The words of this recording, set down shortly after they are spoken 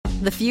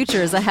The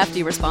future is a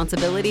hefty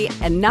responsibility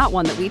and not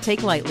one that we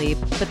take lightly.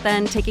 But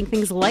then taking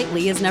things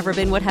lightly has never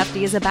been what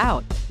Hefty is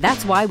about.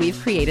 That's why we've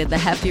created the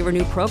Hefty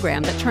Renew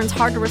program that turns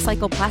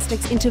hard-to-recycle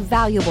plastics into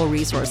valuable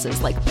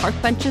resources like park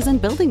benches and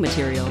building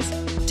materials.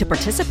 To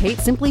participate,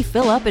 simply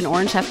fill up an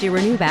orange Hefty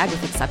Renew bag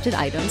with accepted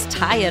items,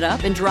 tie it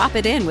up, and drop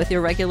it in with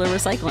your regular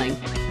recycling.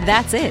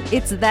 That's it.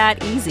 It's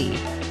that easy.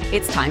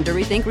 It's time to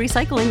rethink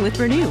recycling with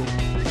Renew.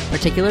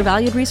 Particular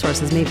valued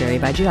resources may vary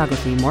by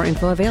geography. More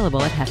info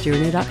available at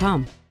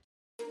heftyrenew.com.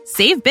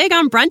 Save big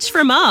on brunch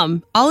for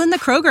mom, all in the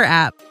Kroger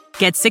app.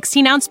 Get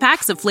 16-ounce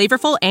packs of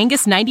flavorful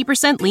Angus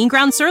 90% lean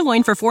ground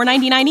sirloin for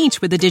 $4.99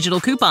 each with a digital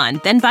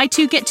coupon. Then buy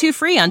 2, get 2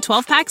 free on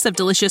 12 packs of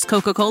delicious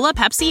Coca-Cola,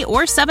 Pepsi,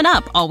 or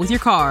 7-Up, all with your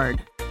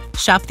card.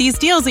 Shop these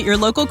deals at your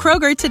local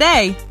Kroger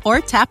today,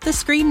 or tap the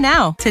screen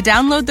now to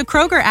download the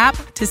Kroger app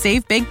to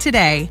save big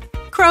today.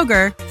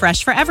 Kroger,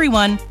 fresh for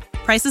everyone.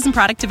 Prices and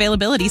product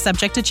availability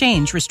subject to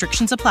change.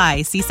 Restrictions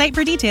apply. See site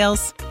for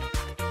details.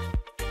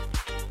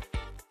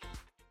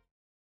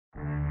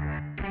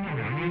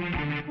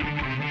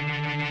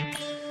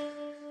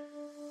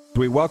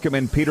 We welcome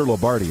in Peter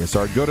Lombardi as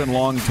our good and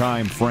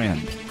long-time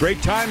friend.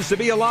 Great times to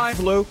be alive,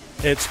 Lou.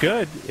 It's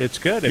good. It's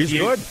good. He's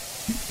good.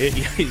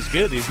 He's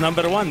good. He's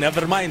number one.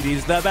 Never mind.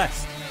 He's the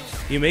best.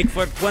 You make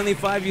for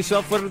 25, you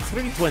sell for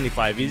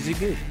 325. Easy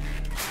good.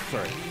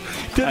 Sorry.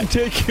 Didn't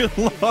take you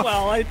long.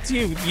 Well,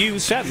 you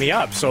set me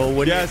up. So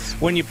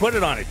when you put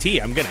it on a tee,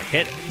 I'm going to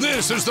hit it.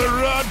 This is the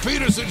Rod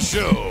Peterson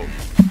Show.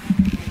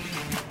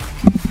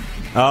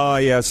 Oh,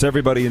 yes,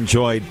 everybody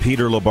enjoyed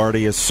Peter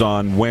Lombardius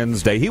on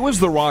Wednesday. He was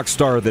the rock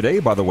star of the day,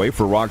 by the way,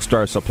 for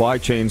Rockstar Supply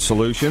Chain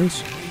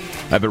Solutions.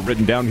 I have it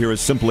written down here as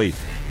simply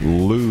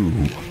Lou.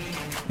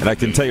 And I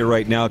can tell you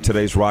right now,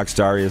 today's rock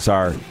star is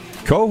our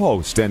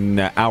co-host in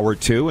Hour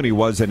 2, and he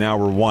was in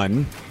Hour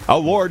 1.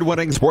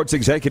 Award-winning sports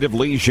executive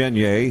Lee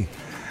Genier.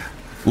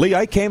 Lee,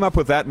 I came up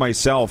with that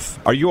myself.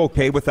 Are you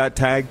okay with that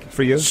tag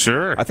for you?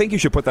 Sure. I think you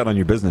should put that on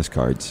your business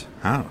cards.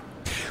 How?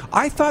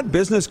 I thought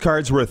business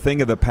cards were a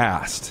thing of the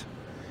past.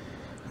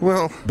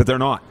 Well, but they're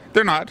not.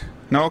 They're not.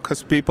 No,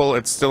 because people,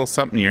 it's still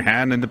something you're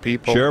handing to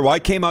people. Sure. Well, I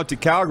came out to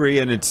Calgary,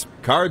 and it's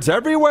cards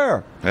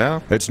everywhere. Yeah.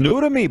 It's new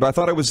to me, but I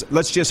thought it was,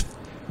 let's just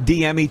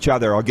DM each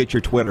other. I'll get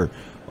your Twitter.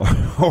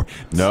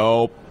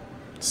 Nope.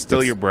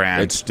 Still your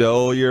brand. It's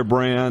still your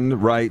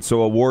brand, right?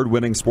 So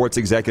award-winning sports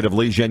executive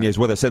Lee Genier is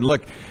with us. And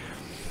look,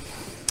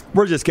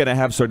 we're just going to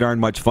have so darn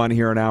much fun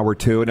here in Hour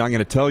 2, and I'm going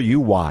to tell you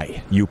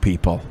why, you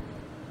people.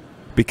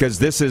 Because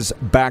this is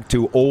back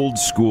to old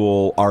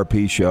school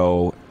RP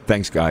show.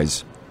 Thanks,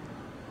 guys.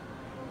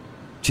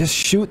 Just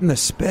shooting the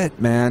spit,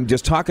 man.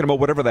 Just talking about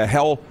whatever the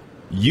hell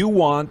you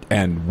want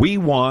and we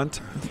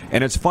want.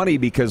 And it's funny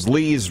because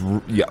Lee's,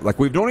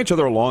 we've known each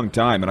other a long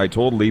time. And I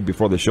told Lee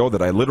before the show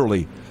that I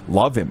literally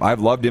love him. I've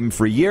loved him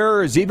for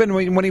years. Even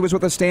when he was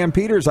with the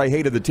Stampeders, I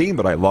hated the team,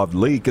 but I loved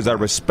Lee because I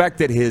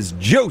respected his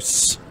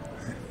juice.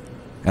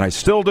 And I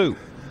still do.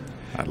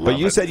 But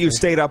you said you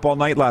stayed up all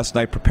night last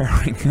night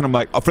preparing. And I'm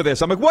like, for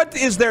this. I'm like, what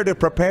is there to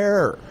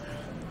prepare?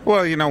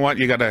 Well, you know what?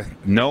 You got to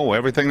know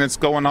everything that's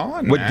going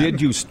on. What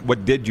did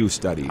you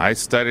study? I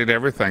studied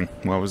everything.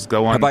 What was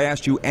going on? Have I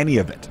asked you any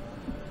of it?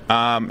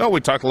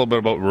 We talked a little bit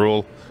about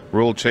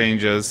rule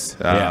changes.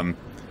 Yeah.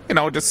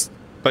 Just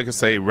like I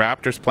say,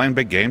 Raptors playing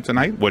big game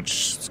tonight,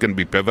 which is going to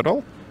be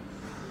pivotal.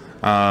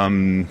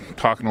 Talking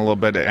a little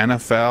bit of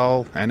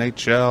NFL,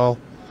 NHL.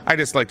 I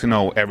just like to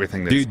know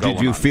everything that's going on.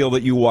 Did you feel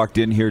that you walked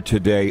in here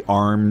today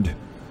armed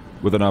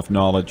with enough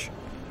knowledge?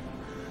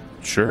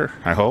 Sure,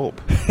 I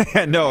hope.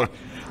 No.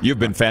 You've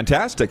been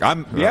fantastic.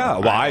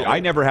 I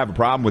never have a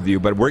problem with you,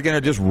 but we're going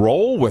to just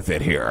roll with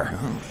it here.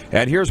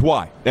 And here's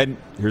why. And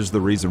here's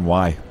the reason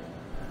why.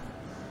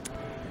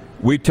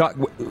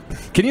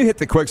 Can you hit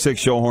the quick six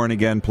show horn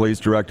again,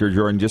 please, Director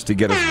Jordan, just to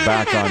get us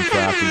back on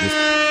track and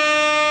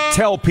just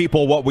tell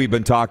people what we've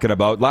been talking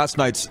about. Last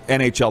night's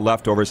NHL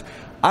leftovers.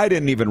 I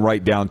didn't even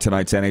write down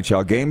tonight's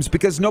NHL games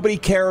because nobody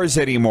cares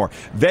anymore.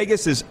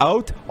 Vegas is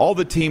out. All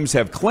the teams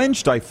have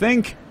clinched, I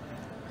think.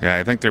 Yeah,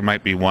 I think there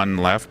might be one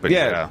left, but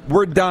yeah.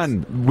 We're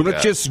done.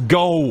 Let's just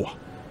go.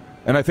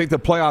 And I think the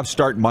playoffs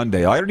start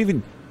Monday. I don't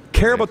even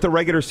care about the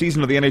regular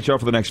season of the NHL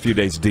for the next few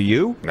days. Do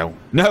you? No.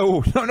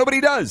 No,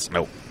 nobody does.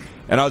 No.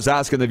 And I was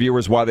asking the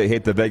viewers why they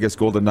hate the Vegas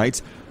Golden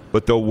Knights,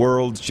 but the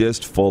world's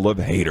just full of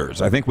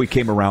haters. I think we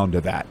came around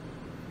to that.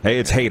 Hey,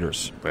 it's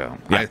haters. Well,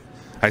 yeah.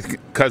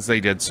 Because they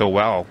did so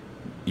well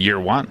year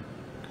one.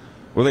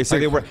 Well, they say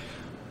they were...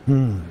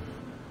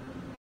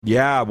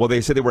 Yeah, well,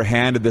 they said they were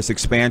handed this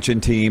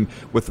expansion team.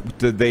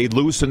 They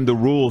loosened the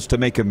rules to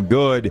make them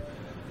good.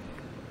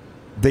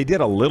 They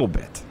did a little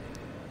bit,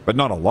 but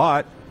not a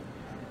lot.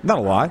 Not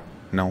a lot.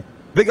 No.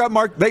 They got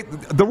marked.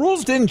 The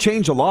rules didn't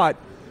change a lot.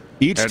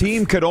 Each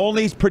team could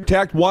only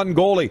protect one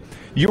goalie.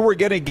 You were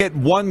going to get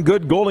one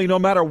good goalie no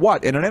matter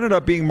what, and it ended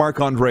up being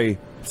Marc-Andre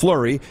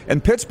Fleury.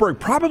 And Pittsburgh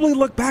probably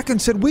looked back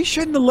and said, we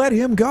shouldn't have let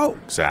him go.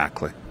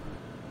 Exactly.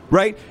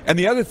 Right? And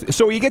the other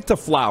so you get to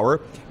Flower.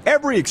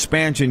 Every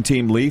expansion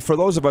team, Lee, for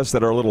those of us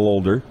that are a little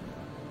older,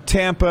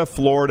 Tampa,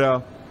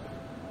 Florida,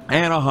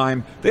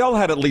 Anaheim. They all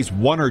had at least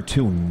one or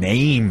two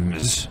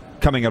names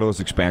coming out of those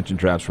expansion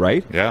drafts,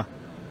 right? Yeah.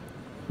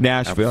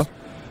 Nashville.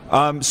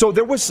 So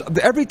there was,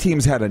 every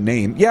team's had a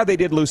name. Yeah, they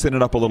did loosen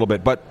it up a little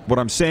bit, but what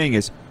I'm saying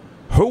is,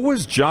 who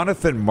was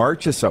Jonathan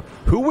Marchessault?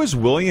 Who was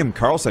William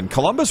Karlsson?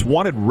 Columbus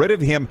wanted rid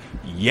of him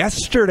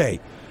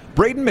yesterday.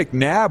 Braden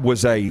McNabb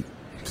was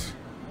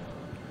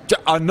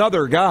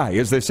another guy,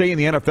 as they say in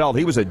the NFL.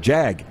 He was a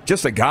jag,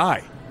 just a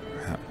guy.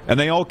 And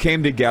they all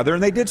came together,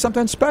 and they did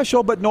something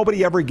special, but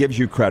nobody ever gives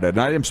you credit. And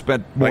I didn't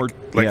spend more...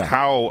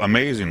 How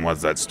amazing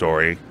was that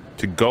story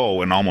to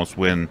go and almost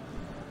win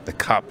the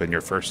Cup in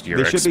your first year?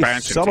 They should be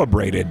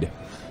celebrated,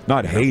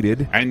 not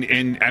hated.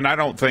 And I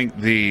don't think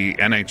the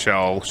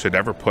NHL should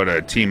ever put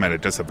a team at a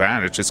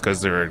disadvantage just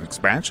because they're an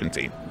expansion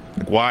team.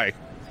 Like,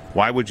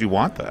 why would you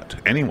want that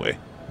anyway?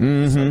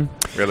 So,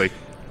 really?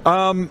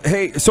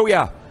 Hey, so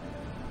yeah,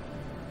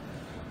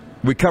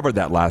 we covered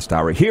that last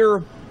hour.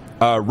 Here,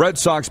 Red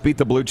Sox beat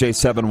the Blue Jays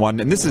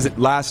 7-1, and this is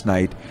last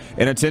night,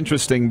 and it's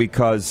interesting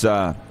because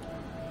Xander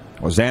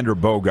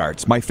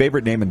Bogaerts, my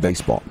favorite name in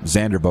baseball,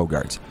 Xander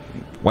Bogaerts,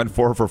 went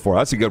 4 for 4.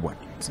 That's a good one.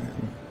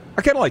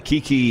 I kind of like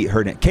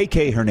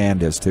KK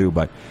Hernandez too,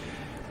 but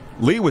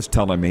Lee was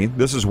telling me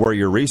this is where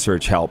your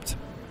research helped.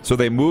 So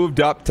they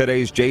moved up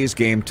today's Jays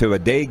game to a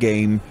day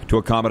game to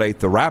accommodate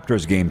the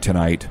Raptors game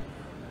tonight.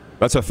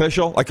 That's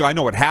official? Like, I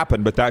know it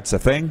happened, but that's a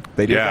thing?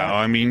 They do that?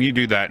 I mean, you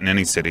do that in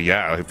any city,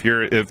 yeah.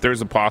 If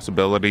there's a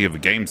possibility of a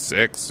Game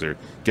 6 or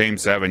Game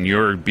 7,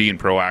 you're being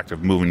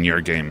proactive, moving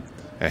your game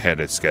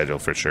ahead of schedule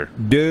for sure.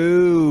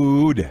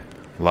 Dude.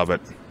 Love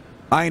it.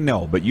 I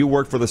know, but you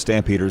work for the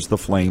Stampeders, the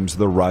Flames,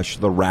 the Rush,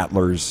 the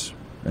Rattlers,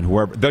 and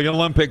whoever. The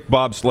Olympic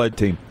bobsled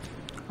team.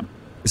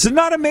 Is it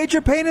not a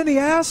major pain in the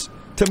ass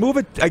to move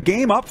a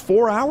game up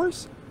 4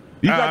 hours?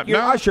 You got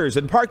your ushers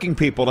and parking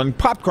people and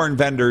popcorn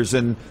vendors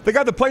and the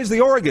guy that plays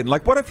the organ.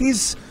 Like, what if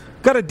he's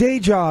got a day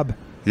job?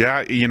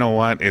 Yeah, you know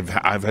what?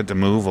 I've had to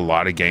move a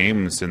lot of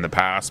games in the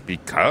past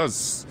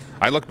because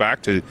I look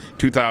back to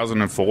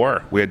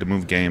 2004. We had to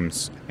move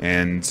games.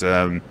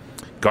 And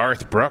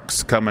Garth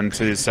Brooks coming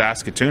to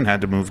Saskatoon had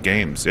to move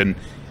games. And,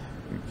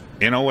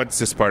 you know, it's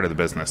just part of the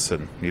business.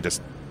 And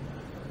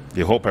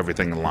you hope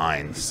everything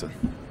aligns.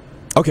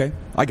 Okay,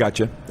 I got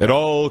you. It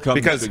all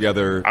comes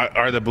together.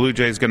 Are the Blue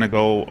Jays going to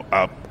go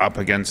up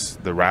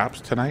against the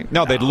Raps tonight?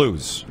 No, they'd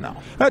lose. No.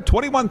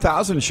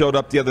 21,000 showed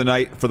up the other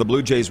night for the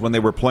Blue Jays when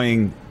the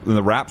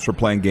Raps were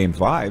playing Game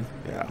 5.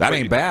 Yeah. That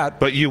ain't bad.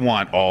 But you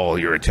want all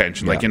your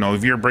attention. Yeah. Like,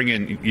 if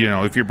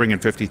you're bringing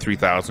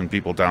 53,000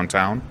 people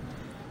downtown,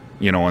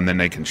 and then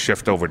they can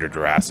shift over to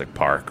Jurassic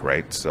Park,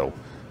 right? So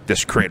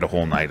just create a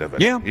whole night of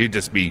it. Yeah. You'd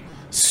just be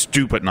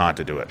stupid not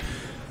to do it.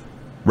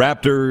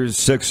 Raptors,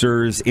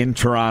 Sixers in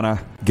Toronto,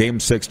 Game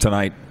 6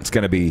 tonight. It's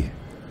going to be,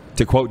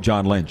 to quote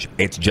John Lynch,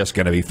 it's just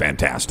going to be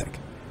fantastic.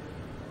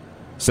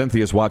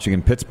 Cynthia's watching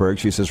in Pittsburgh.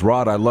 She says,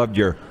 Rod, I loved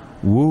your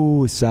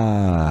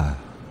woo-sa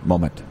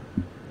moment.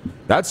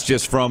 That's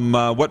just from,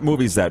 what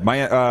movie is that?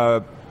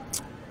 My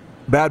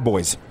Bad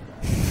Boys.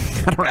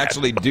 I don't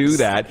actually do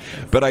that,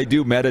 but I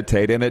do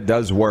meditate, and it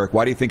does work.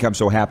 Why do you think I'm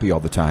so happy all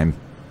the time?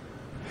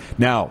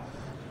 Now,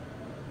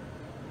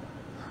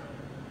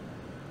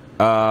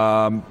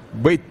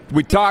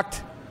 we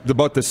talked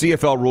about the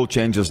CFL rule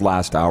changes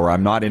last hour.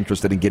 I'm not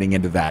interested in getting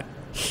into that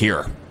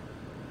here,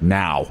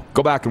 now.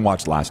 Go back and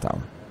watch last hour.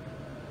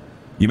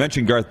 You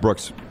mentioned Garth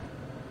Brooks.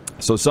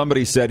 So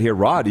somebody said here,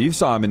 Rod, you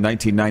saw him in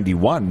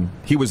 1991.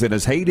 He was in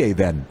his heyday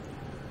then.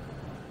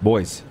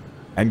 Boys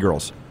and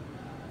girls.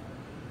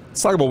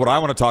 Let's talk about what I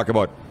want to talk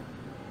about.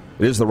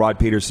 It is the Rod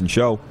Peterson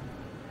Show.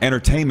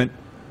 Entertainment.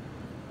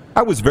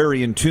 I was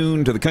very in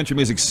tune to the country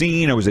music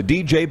scene. I was a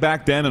DJ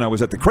back then, and I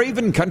was at the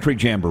Craven Country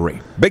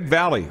Jamboree. Big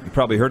Valley. You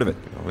probably heard of it.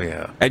 Oh,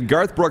 yeah. And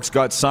Garth Brooks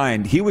got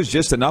signed. He was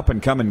just an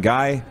up-and-coming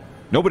guy.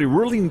 Nobody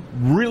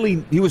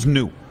really, he was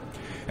new.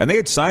 And they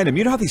had signed him.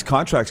 You know how these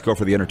contracts go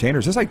for the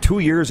entertainers? It's like 2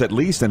 years at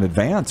least in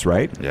advance,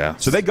 right? Yeah.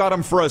 So they got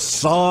him for a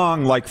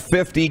song like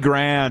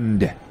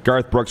 $50,000.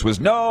 Garth Brooks was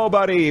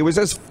nobody. He was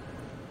this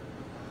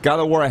guy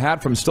that wore a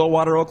hat from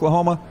Stillwater,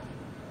 Oklahoma.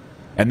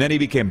 And then he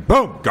became,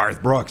 boom,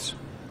 Garth Brooks.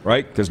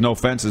 Right? Because No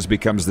Fences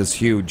becomes this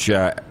huge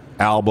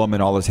album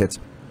and all his hits.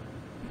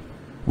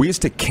 We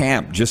used to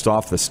camp just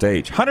off the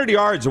stage, 100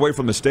 yards away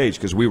from the stage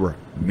because we were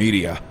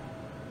media.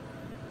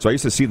 So I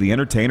used to see the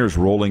entertainers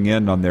rolling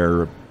in on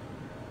their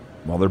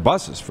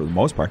buses for the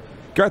most part.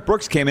 Garth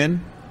Brooks came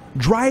in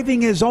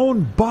driving his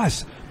own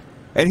bus.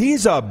 And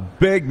he's a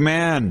big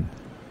man.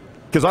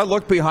 Because I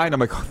looked behind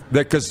him,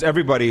 because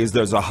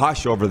there's a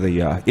hush over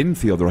the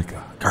infield. They're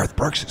like, Garth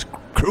Brooks'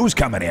 crew's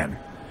coming in.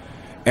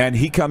 And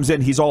he comes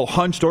in, he's all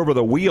hunched over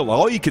the wheel.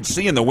 All you could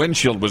see in the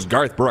windshield was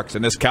Garth Brooks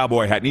in this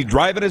cowboy hat. And he's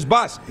driving his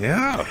bus.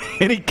 Yeah.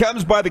 And he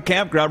comes by the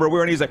campground where we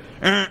were, and he's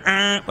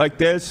like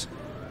this.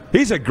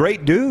 He's a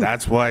great dude.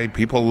 That's why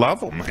people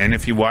love him. And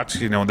if you watch,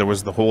 there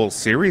was the whole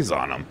series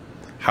on him.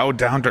 How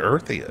down to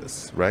earth he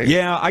is, right?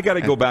 Yeah, I got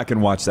to go back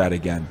and watch that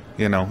again.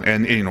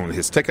 And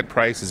his ticket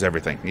price is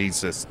everything.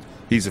 He's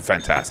a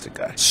fantastic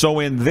guy.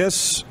 So in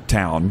this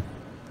town,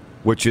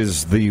 which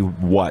is the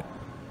what?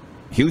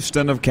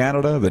 Houston of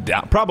Canada?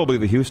 Probably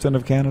the Houston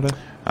of Canada?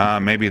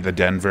 Maybe the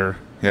Denver.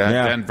 Yeah,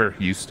 Denver,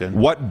 Houston.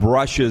 What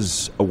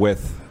brushes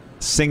with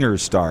singer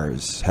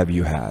stars have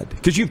you had?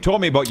 Because you've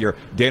told me about your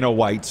Dana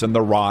Whites and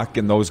The Rock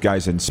and those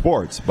guys in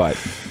sports, but...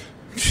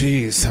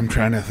 Jeez, I'm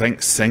trying to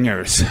think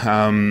singers.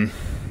 Justin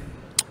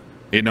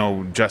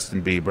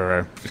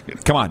Bieber.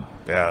 Come on.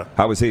 Yeah.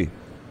 How was he?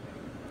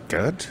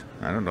 Good.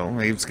 I don't know.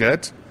 He was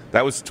good.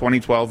 That was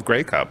 2012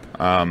 Grey Cup.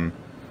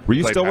 Were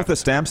you still with the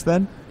Stamps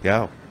then?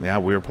 Yeah.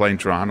 We were playing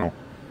Toronto.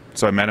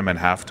 So I met him at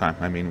halftime.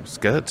 I mean, it was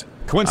good.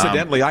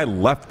 Coincidentally, I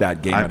left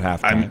that game at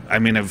halftime.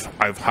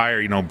 I've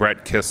hired,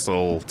 Brett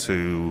Kissel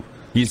to...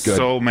 He's good.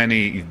 So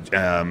many...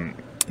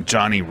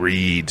 Johnny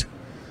Reed...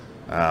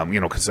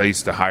 because I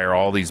used to hire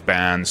all these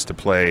bands to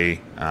play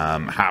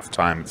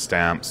halftime at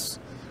Stamps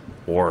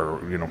or,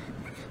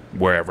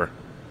 wherever.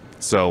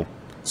 So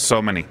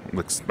many.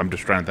 I'm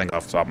just trying to think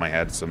off the top of my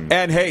head.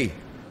 And hey,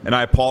 and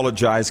I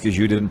apologize because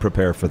you didn't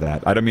prepare for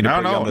that. I don't mean to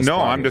put you on the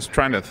spot. I'm just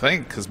trying to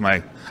think because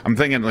I'm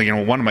thinking,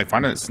 one of my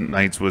funnest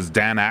nights was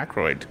Dan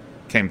Aykroyd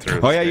came through.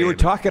 Oh, yeah, you were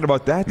talking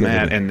about that.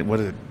 Man, and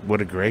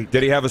what a great...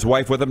 Did he have his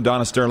wife with him,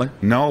 Donna Sterling?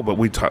 No, but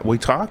we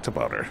talked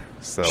about her.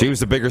 So. She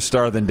was a bigger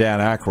star than Dan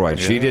Aykroyd.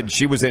 Yeah.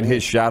 She was in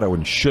his shadow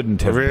and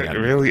shouldn't have been.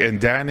 Really, and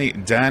Danny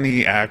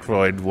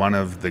Aykroyd, one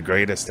of the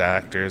greatest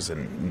actors,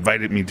 and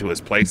invited me to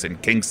his place in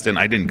Kingston.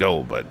 I didn't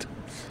go, but...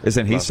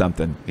 Isn't he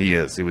something? He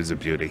is. He was a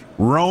beauty.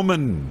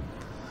 Roman.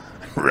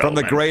 From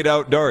the Great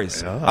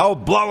Outdoors. Yeah. Oh,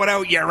 blow it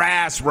out your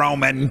ass,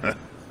 Roman.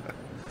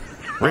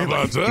 How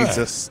about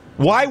that?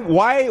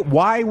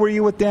 Why were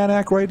you with Dan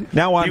Aykroyd?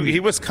 Now he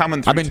was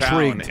coming through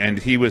town, and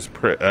he was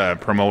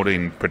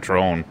promoting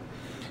Patron.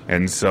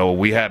 And so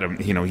we had him,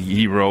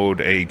 he rode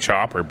a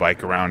chopper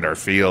bike around our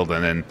field,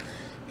 and then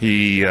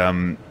he,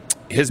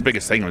 his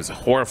biggest thing was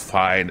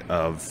horrified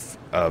of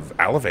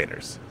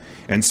elevators.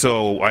 And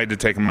so I had to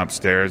take him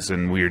upstairs,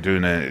 and we were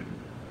doing a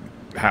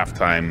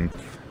halftime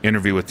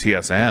interview with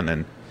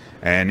TSN,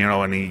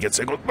 and he gets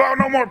like, "Oh,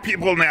 no more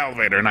people in the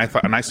elevator," and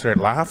I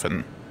started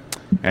laughing.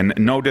 And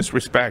no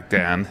disrespect,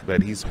 Dan,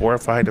 but he's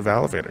horrified of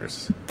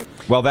elevators.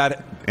 Well,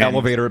 that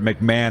elevator at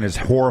McMahon is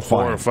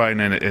horrifying. Horrifying,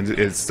 and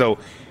it's so.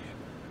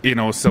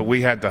 So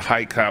we had to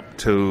hike up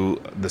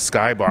to the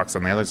skybox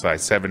on the other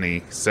side,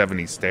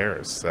 70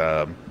 stairs,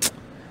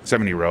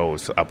 70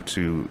 rows up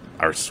to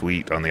our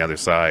suite on the other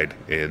side.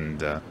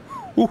 And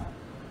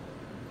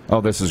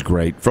oh, this is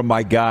great. From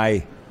my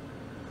guy,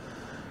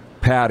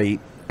 Patty,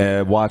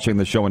 watching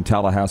the show in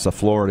Tallahassee,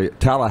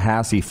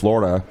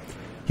 Florida.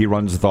 He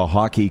runs the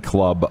Hockey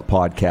Club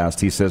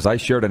podcast. He says, I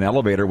shared an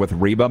elevator with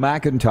Reba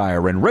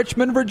McEntire in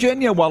Richmond,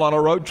 Virginia while on a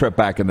road trip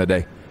back in the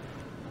day.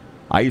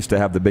 I used to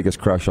have the biggest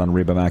crush on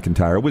Reba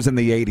McEntire. It was in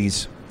the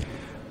 80s,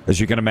 as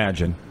you can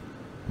imagine.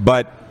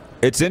 But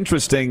it's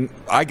interesting.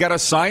 I got a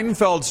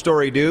Seinfeld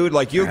story, dude.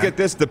 Like, you'll get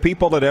this. The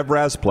people at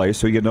Evraz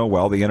Place, who you know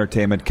well, the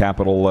entertainment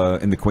capital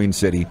in the Queen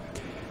City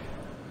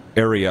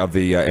area of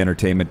the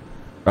entertainment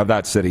of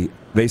that city,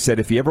 they said,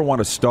 if you ever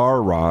want a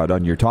star, Rod,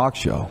 on your talk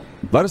show,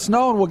 let us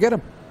know and we'll get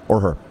him or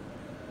her.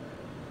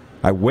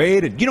 I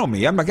waited. You know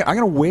me. I'm going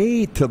to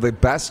wait till the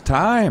best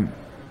time.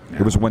 Yeah.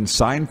 It was when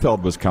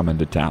Seinfeld was coming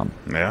to town.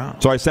 Yeah.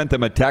 So I sent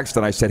them a text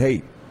and I said,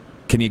 hey,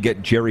 can you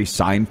get Jerry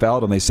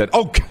Seinfeld? And they said,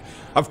 oh,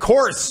 of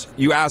course. Couldn't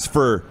you ask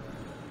for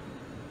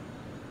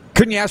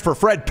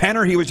Fred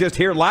Penner? He was just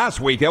here last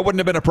week. That wouldn't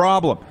have been a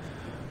problem.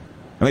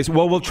 And they said,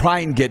 well, we'll try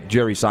and get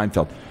Jerry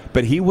Seinfeld.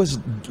 But he was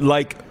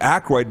like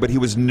Aykroyd, but he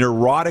was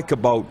neurotic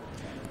about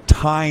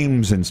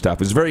times and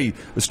stuff. It's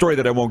a story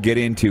that I won't get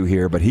into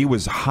here, but he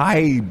was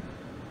high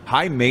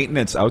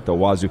maintenance out the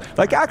wazoo.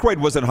 Like Aykroyd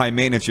wasn't high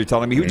maintenance, you're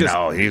telling me.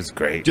 No, he's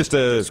great.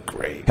 He's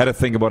great. Had a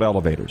thing about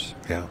elevators.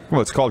 Yeah. Well,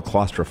 it's called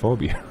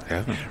claustrophobia.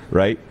 Yeah.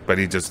 Right? But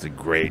he's just a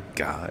great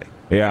guy.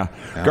 Yeah.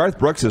 Garth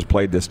Brooks has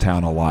played this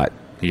town a lot.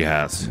 He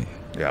has.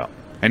 Yeah.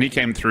 And he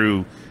came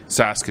through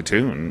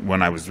Saskatoon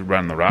when I was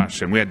running the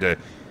Rush, and we had to...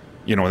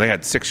 they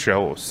had 6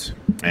 shows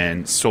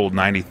and sold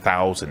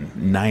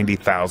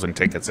 90,000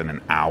 tickets in an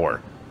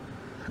hour.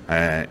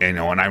 And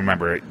I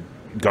remember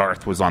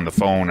Garth was on the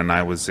phone, and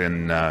I was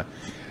in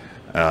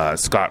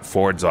Scott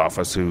Ford's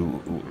office, who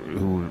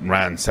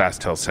ran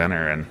SaskTel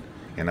Center, and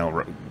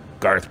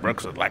Garth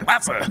Brooks was like,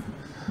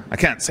 I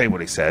can't say what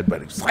he said,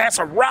 but he was like, that's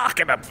a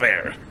rocket up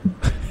there.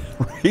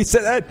 He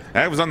said that?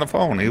 I was on the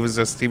phone. He was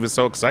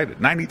so excited.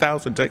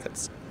 90,000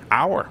 tickets,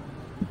 hour.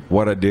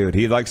 What a dude.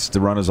 He likes to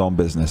run his own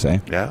business, eh?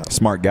 Yeah.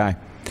 Smart guy.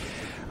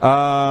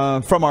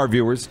 From our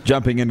viewers,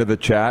 jumping into the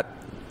chat,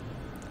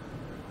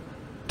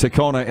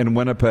 Tacona in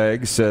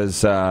Winnipeg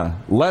says,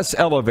 less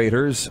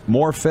elevators,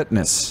 more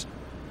fitness.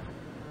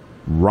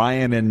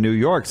 Ryan in New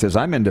York says,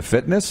 I'm into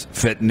fitness.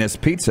 Fitness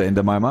pizza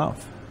into my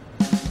mouth.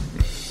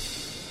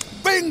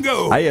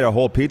 Bingo! I ate a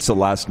whole pizza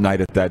last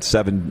night at that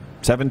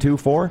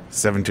 724?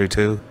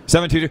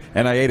 722,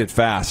 and I ate it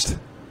fast.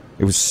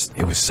 It was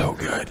so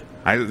good.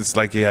 It's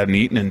like you hadn't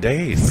eaten in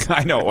days.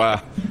 I know.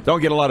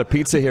 Don't get a lot of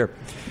pizza here.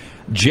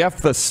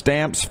 Jeff, the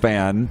Stamps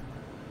fan,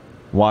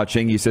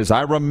 watching, he says,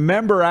 I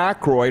remember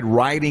Aykroyd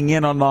riding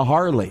in on the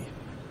Harley.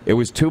 It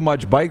was too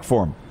much bike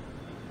for him.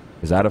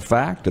 Is that a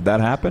fact? Did that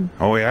happen?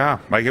 Oh yeah,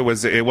 like it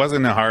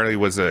wasn't a Harley, it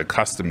was a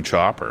custom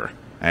chopper,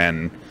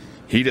 and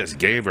he just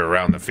gave her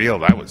around the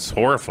field. I was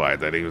horrified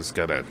that he was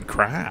gonna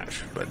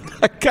crash. But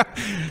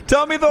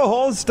tell me the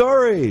whole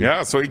story.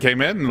 Yeah, so he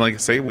came in and like I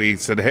say, we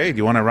said, "Hey, do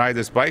you want to ride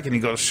this bike?" And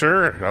he goes,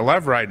 "Sure, I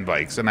love riding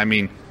bikes." And I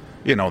mean,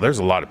 there's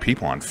a lot of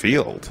people on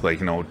field,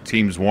 like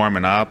teams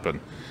warming up,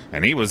 and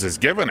he was just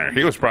giving her.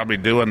 He was probably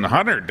doing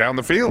 100 down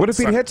the field. What if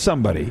he hit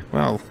somebody?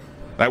 Well,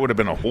 that would have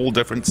been a whole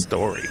different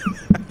story.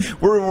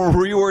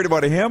 Were you worried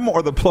about him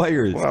or the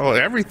players? Well,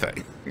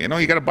 everything. You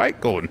got a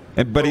bike going.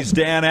 But he's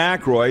Dan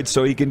Aykroyd,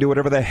 so he can do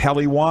whatever the hell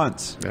he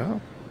wants. Yeah,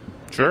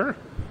 sure.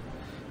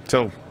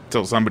 Till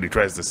somebody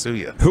tries to sue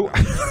you.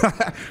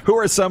 Who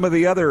are some of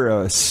the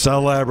other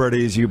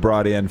celebrities you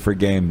brought in for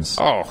games?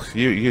 Oh,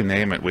 you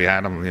name it. We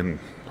had them in.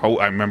 Oh,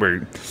 I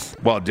remember.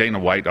 Well, Dana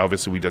White.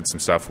 Obviously, we did some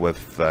stuff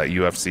with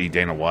UFC.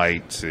 Dana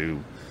White.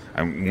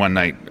 One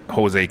night,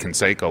 Jose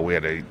Canseco. We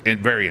had a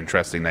very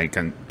interesting night.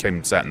 Came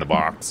and sat in the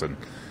box and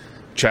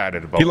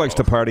chatted about. He likes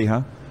to party,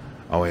 huh?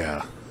 Oh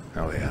yeah.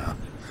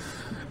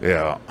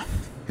 Yeah,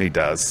 he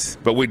does.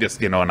 But we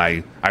just, and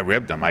I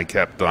ribbed him. I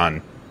kept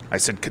on. I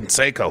said,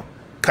 Canseco,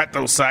 cut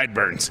those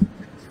sideburns.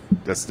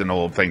 That's an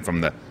old thing from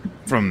the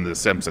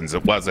Simpsons.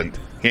 It wasn't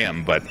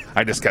him, but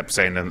I just kept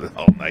saying it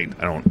all night.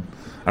 I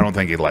don't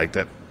think he liked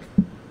it.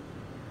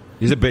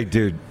 He's a big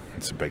dude.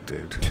 It's a big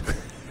dude.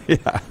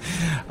 Yeah.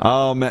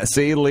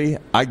 See, Lee,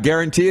 I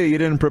guarantee you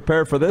didn't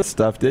prepare for this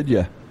stuff, did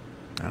you?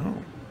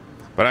 No.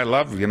 But I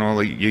love,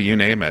 you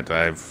name it.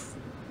 I've,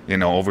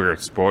 over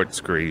at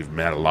Sports Career, you've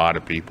met a lot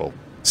of people.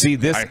 See,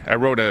 this... I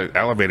rode an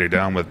elevator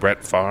down with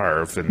Brett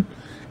Favre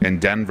in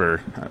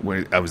Denver.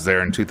 I was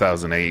there in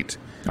 2008.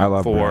 I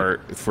love for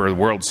the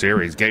World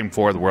Series, Game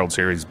 4 of the World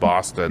Series,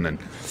 Boston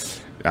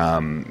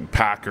and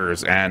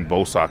Packers and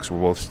Bo Sox were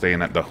both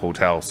staying at the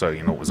hotel, so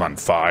it was on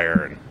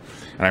fire. And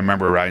I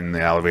remember riding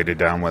the elevator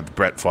down with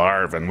Brett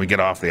Favre, and we get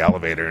off the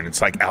elevator, and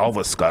it's like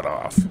Elvis got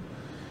off.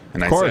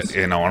 And I said,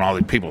 and all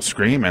the people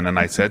screaming, and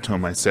I said to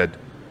him,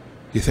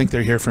 "You think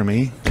they're here for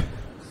me?"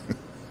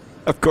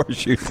 Of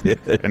course you did.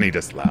 And he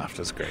just laughed. It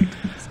was great.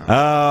 So.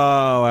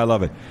 Oh, I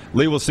love it.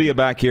 Lee, we'll see you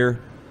back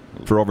here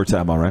for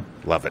overtime, all right?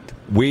 Love it.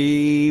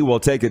 We will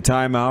take a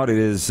timeout. It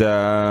is,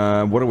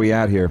 what are we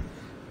at here?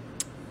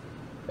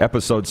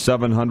 Episode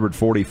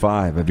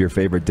 745 of your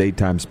favorite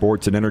daytime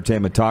sports and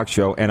entertainment talk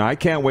show. And I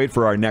can't wait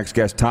for our next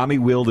guest, Tommy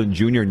Wheeldon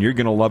Jr., and you're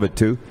going to love it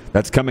too.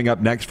 That's coming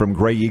up next from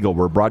Grey Eagle.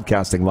 We're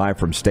broadcasting live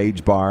from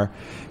Stage Bar.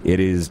 It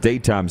is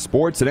daytime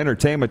sports and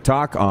entertainment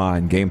talk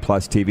on Game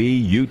Plus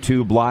TV,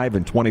 YouTube Live,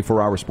 and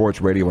 24-hour sports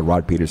radio at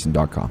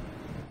rodpeterson.com.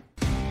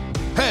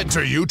 Head to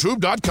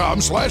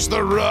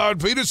youtube.com/The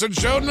Rod Peterson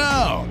Show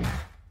now.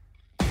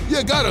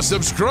 You gotta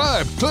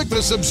subscribe. Click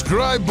the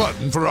subscribe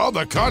button for all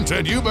the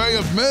content you may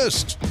have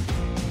missed.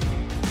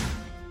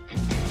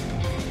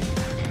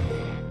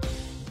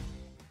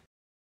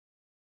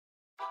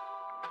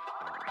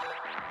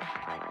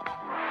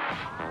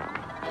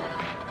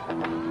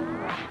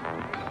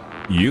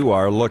 You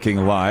are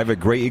looking live at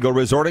Grey Eagle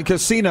Resort and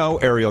Casino.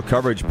 Aerial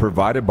coverage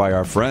provided by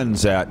our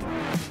friends at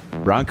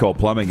Bronco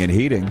Plumbing and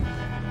Heating.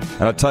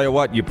 And I'll tell you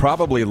what, you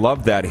probably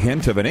love that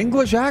hint of an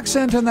English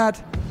accent in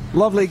that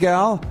lovely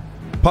gal.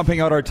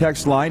 Pumping out our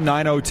text line,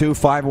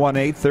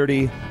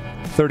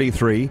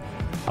 902-518-3033.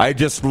 I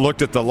just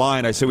looked at the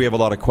line. I said we have a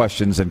lot of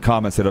questions and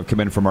comments that have come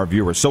in from our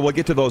viewers. So we'll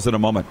get to those in a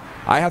moment.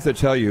 I have to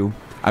tell you,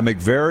 I'm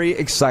very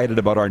excited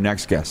about our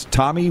next guest.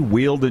 Tommy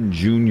Wheeldon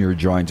Jr.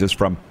 joins us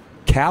from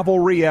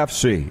Cavalry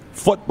FC,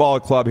 football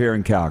club here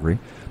in Calgary.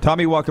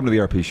 Tommy, welcome to the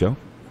RP Show.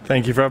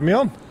 Thank you for having me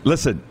on.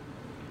 Listen,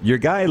 your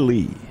guy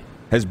Lee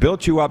has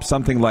built you up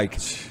something like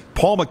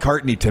Paul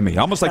McCartney to me.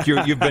 Almost like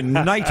you've been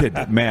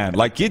knighted, man.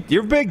 Like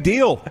you're a big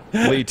deal,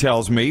 Lee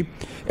tells me.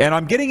 And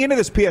I'm getting into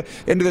this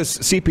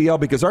CPL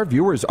because our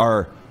viewers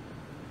are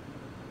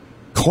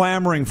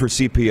clamoring for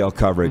CPL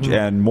coverage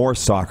and more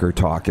soccer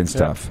talk and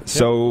stuff. Yeah.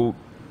 So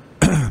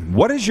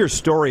what is your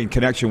story in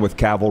connection with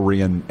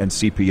Cavalry and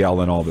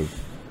CPL and all the...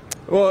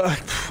 Well,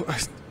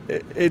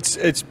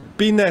 it's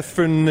been there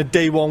from the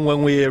day one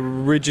when we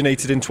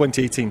originated in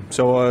 2018.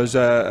 So I was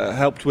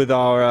helped with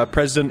our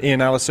president,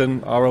 Ian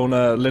Allison, our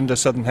owner, Linda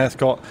Southern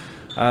Heathcott,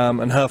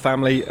 and her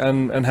family,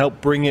 and helped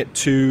bring it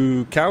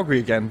to Calgary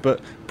again. But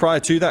prior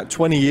to that,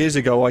 20 years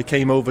ago, I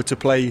came over to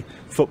play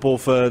football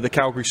for the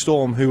Calgary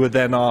Storm, who were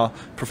then our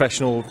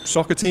professional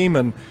soccer team.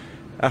 And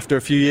after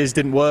a few years,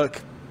 didn't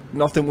work.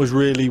 Nothing was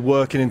really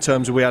working in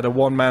terms of we had a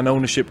one-man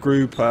ownership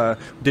group. We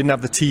didn't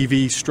have the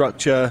TV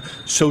structure,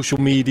 social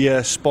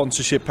media,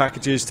 sponsorship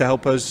packages to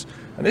help us.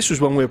 And this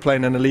was when we were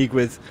playing in a league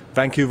with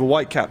Vancouver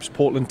Whitecaps,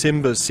 Portland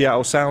Timbers,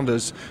 Seattle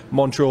Sounders,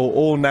 Montreal,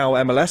 all now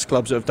MLS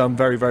clubs that have done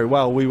very, very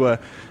well. We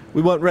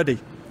weren't ready.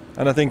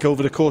 And I think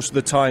over the course of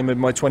the time in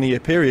my 20-year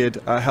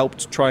period, I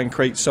helped try and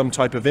create some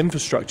type of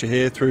infrastructure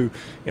here through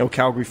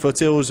Calgary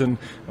Foothills, and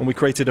we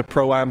created a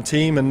Pro-Am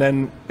team, and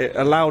then it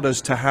allowed us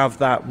to have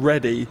that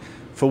ready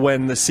for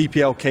when the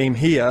CPL came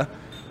here.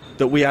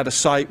 that we had a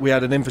site, we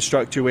had an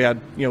infrastructure, we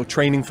had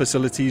training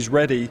facilities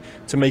ready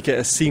to make it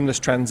a seamless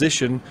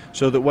transition,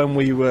 so that when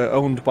we were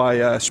owned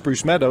by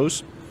Spruce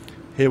Meadows,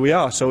 here we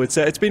are. So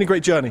it's been a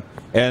great journey.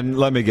 And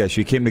let me guess,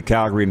 you came to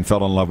Calgary and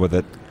fell in love with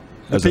it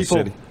as a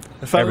city.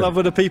 I fell in love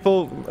with the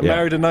people.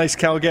 Married a nice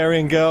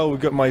Calgarian girl. We've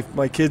got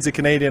my kids are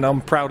Canadian.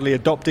 I'm proudly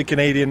adopted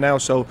Canadian now.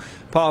 So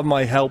part of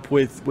my help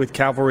with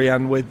Cavalry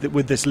and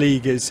with this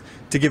league is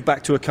to give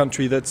back to a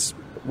country that's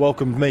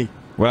welcomed me.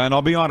 Well, and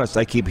I'll be honest,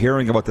 I keep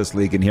hearing about this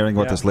league and hearing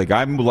about this league.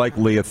 I'm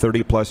likely a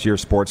 30-plus year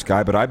sports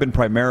guy, but I've been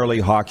primarily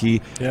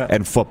hockey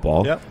and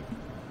football. Yeah.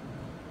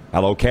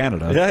 Hello,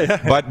 Canada.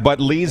 Yeah. But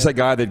Lee's a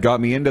guy that got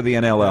me into the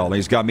NLL. And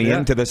he's got me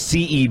into the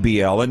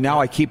CEBL, and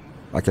now I keep,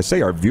 like I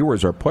say, our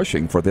viewers are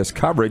pushing for this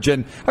coverage.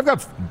 And I've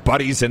got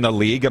buddies in the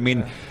league. I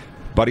mean,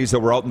 buddies that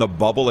were out in the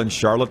bubble in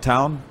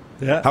Charlottetown.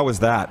 Yeah. How was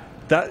that?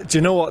 Do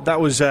you know what?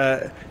 That was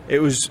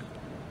it was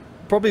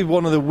probably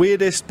one of the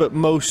weirdest but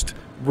most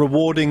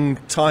rewarding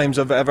times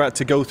I've ever had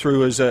to go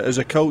through as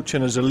a coach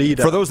and as a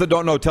leader. For those that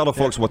don't know, tell the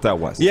folks what that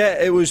was. Yeah,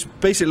 it was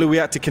basically we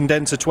had to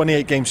condense a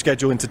 28-game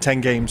schedule into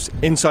 10 games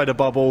inside a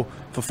bubble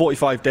for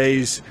 45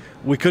 days.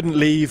 We couldn't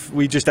leave.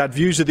 We just had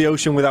views of the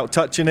ocean without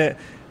touching it.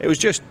 It was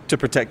just to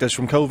protect us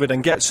from COVID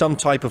and get some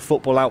type of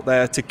football out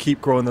there to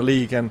keep growing the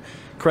league. And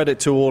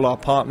credit to all our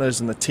partners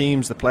and the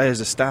teams, the players,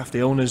 the staff,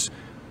 the owners.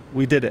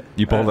 We did it.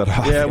 You pulled it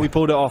off. Yeah, we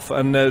pulled it off,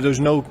 and there was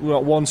not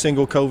one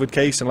single COVID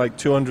case, and like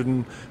 200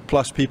 and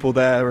plus people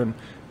there, and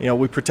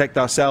we protect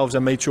ourselves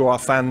and made sure our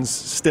fans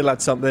still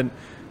had something,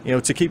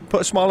 to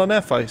put a smile on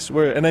their face.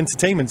 We're an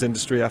entertainment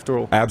industry after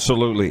all.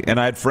 Absolutely, and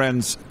I had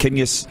friends.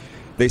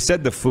 They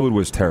said the food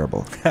was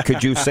terrible.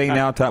 Could you say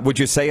now? Would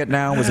you say it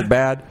now? Was it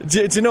bad?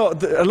 Do you know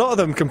what? A lot of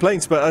them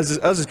complaints, but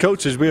as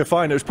coaches, we were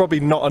fine. It was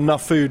probably not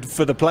enough food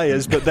for the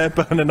players, but they're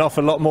burning off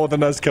a lot more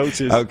than us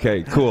coaches.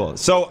 Okay, cool.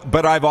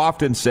 But I've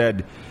often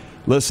said,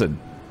 listen,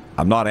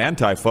 I'm not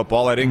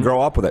anti-football. I didn't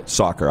grow up with it.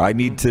 Soccer. I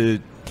need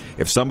to.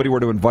 If somebody were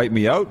to invite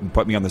me out and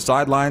put me on the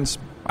sidelines,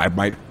 I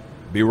might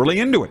be really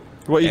into it.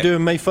 What are you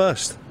doing May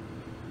 1st?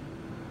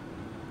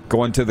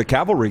 Going to the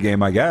Cavalry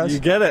game, I guess. You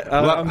get it.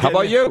 How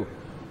about you?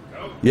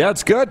 Yeah,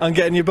 it's good. I'm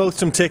getting you both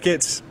some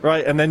tickets,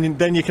 right? And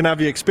then you can have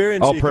your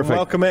experience. Oh, you perfect. Can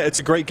welcome it. It's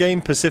a great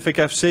game. Pacific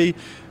FC,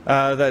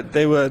 that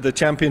they were the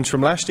champions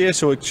from last year,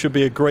 so it should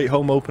be a great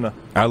home opener.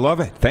 I love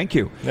it. Thank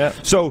you. Yeah.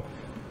 So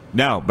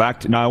now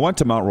I went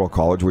to Mount Royal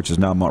College, which is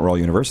now Mount Royal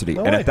University,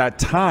 and at that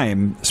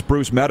time,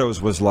 Spruce Meadows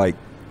was like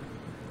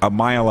a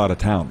mile out of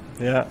town.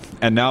 Yeah.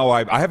 And now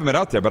I haven't been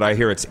out there, but I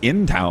hear it's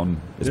in town.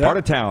 It's part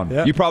of town.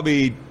 Yeah. You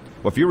probably,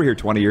 if you were here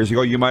 20 years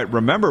ago, you might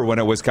remember when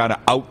it was kind of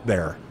out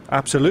there.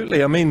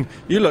 Absolutely. I mean,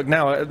 you look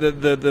now,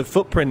 the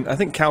footprint, I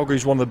think Calgary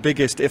is one of the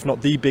biggest, if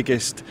not the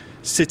biggest,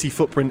 city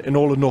footprint in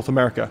all of North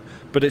America.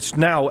 But it's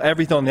now,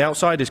 everything on the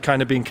outside is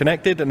kind of being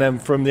connected, and then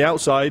from the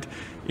outside,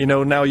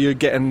 now you're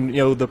getting,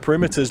 the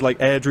perimeters like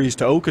Airdries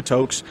to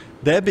Okotoks,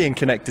 they're being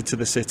connected to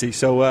the city.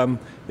 So,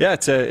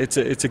 it's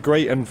a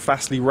great and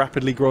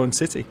rapidly growing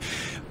city.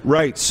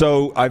 Right.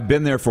 So I've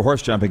been there for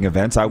horse jumping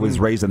events. I was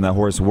raised in the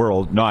horse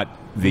world, not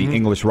the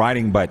English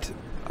riding, but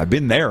I've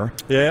been there.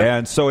 Yeah.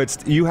 And so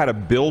you had a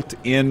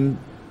built-in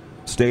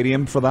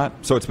stadium for that,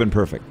 so it's been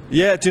perfect.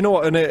 Yeah, do you know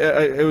what? And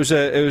it was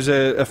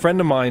a friend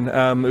of mine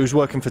who was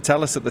working for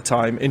TELUS at the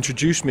time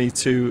introduced me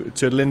to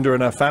Linda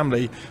and her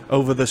family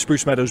over the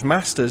Spruce Meadows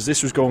Masters.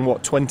 This was going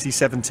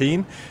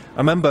 2017. I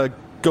remember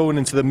going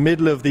into the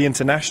middle of the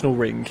international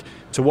ring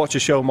to watch a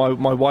show.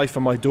 My wife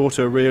and my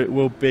daughter are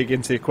real big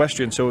into the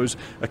equestrian, so it was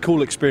a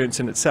cool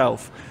experience in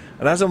itself.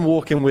 And as I'm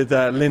walking with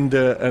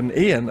Linda and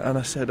Ian, and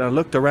I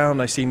looked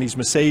around, I seen these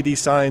Mercedes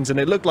signs, and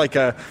it looked like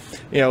a,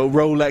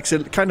 Rolex.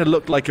 It kind of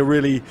looked like a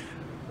really,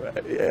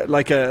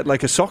 like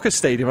a soccer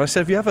stadium. I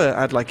said, have you ever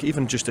had like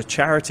even just a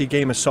charity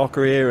game of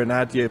soccer here and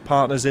had your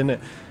partners in it?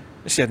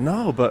 She said,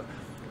 no, but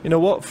you know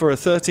what? For a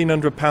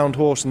 £1,300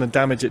 horse and the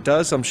damage it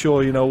does, I'm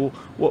sure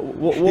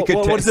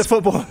what does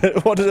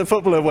a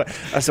footballer weigh?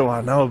 I said,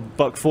 well, no,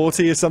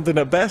 $140 or something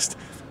at best.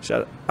 She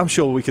said, I'm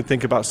sure we could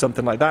think about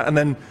something like that. And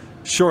then,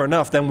 sure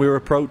enough, then we were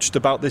approached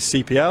about this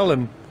CPL,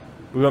 and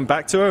we went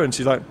back to her, and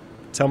she's like,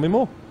 tell me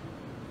more.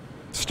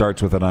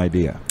 Starts with an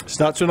idea.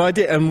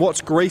 And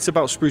what's great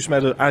about Spruce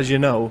Meadows, as you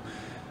know,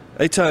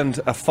 they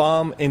turned a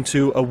farm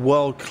into a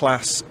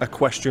world-class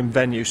equestrian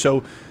venue.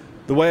 So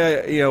the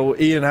way,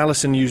 Ian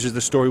Allison uses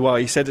the story well,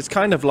 he said it's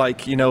kind of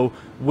like,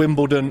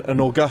 Wimbledon and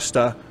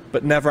Augusta,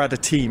 but never had a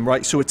team,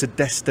 right? So it's a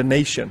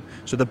destination.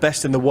 So the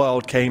best in the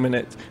world came, and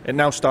it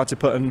now started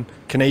putting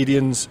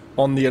Canadians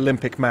on the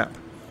Olympic map.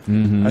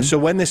 Mm-hmm. And so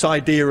when this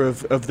idea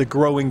of the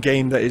growing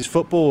game that is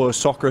football, or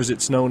soccer as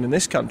it's known in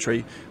this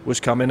country, was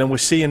coming, and we're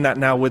seeing that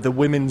now with the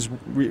women's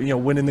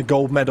winning the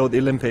gold medal at the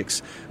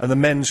Olympics, and the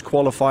men's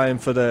qualifying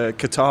for the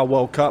Qatar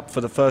World Cup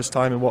for the first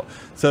time in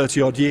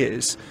 30 odd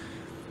years,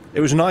 it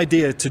was an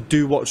idea to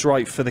do what's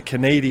right for the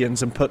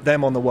Canadians and put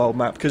them on the world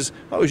map. Because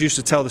I always used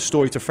to tell the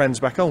story to friends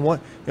back home, why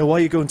are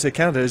you going to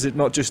Canada? Is it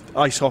not just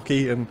ice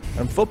hockey and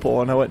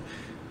football? And I went,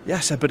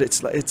 yes, but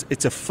it's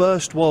a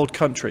first world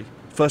country,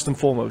 first and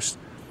foremost.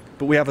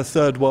 But we have a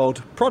third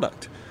world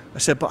product. I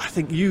said, but I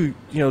think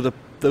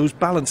those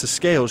balance of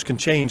scales can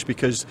change,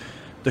 because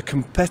the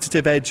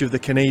competitive edge of the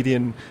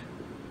Canadian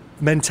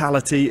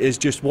mentality is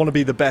just want to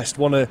be the best,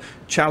 want to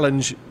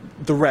challenge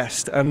the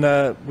rest,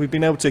 and we've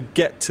been able to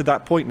get to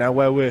that point now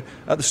where we're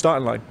at the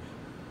starting line.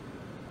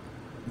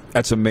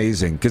 That's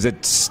amazing, because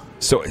it's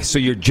so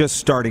you're just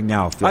starting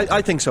now.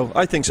 I think so.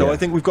 I think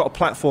we've got a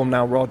platform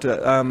now,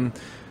 Rod.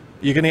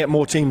 You're going to get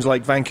more teams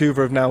like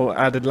Vancouver have now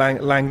added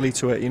Langley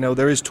to it.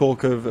 There is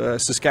talk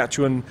of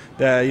Saskatchewan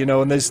there,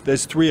 and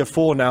there's 3 or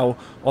 4 now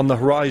on the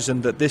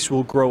horizon that this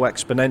will grow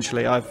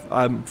exponentially.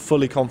 I'm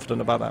fully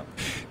confident about that.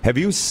 Have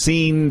you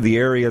seen the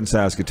area in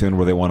Saskatoon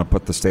where they want to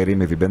put the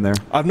stadium? Have you been there?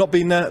 I've not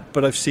been there,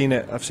 but I've seen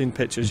it. I've seen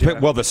pictures. Yeah.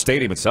 Well, the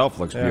stadium itself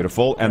looks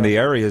beautiful, and the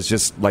area is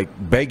just like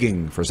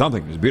begging for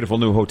something. There's a beautiful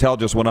new hotel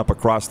just went up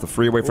across the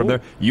freeway from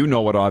there. You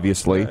know it,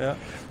 obviously. Yeah.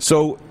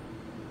 So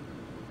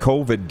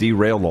COVID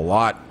derailed a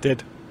lot.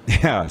 Did.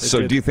 Yeah.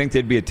 So do you think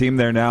there'd be a team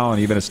there now and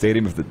even a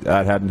stadium if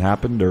that hadn't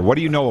happened? Or what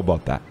do you know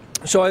about that?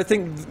 So I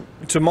think,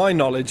 to my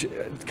knowledge,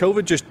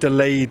 COVID just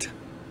delayed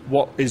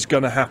what is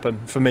going to happen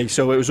for me.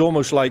 So it was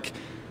almost like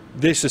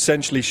this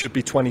essentially should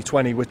be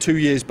 2020. We're 2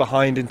 years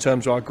behind in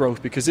terms of our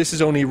growth, because this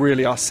is only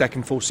really our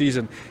second full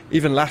season.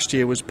 Even last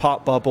year was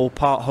part bubble,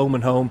 part home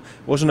and home.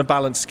 It wasn't a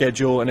balanced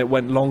schedule, and it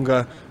went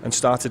longer and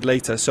started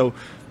later. So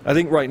I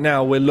think right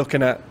now we're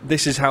looking at,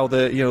 this is how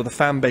the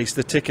fan base,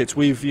 the tickets,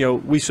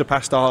 we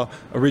surpassed our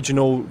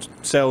original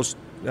sales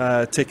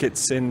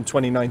tickets in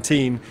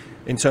 2019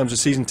 in terms of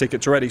season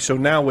tickets already. So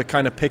now we're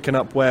kind of picking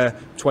up where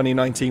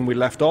 2019 we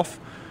left off.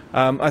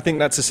 I think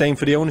that's the same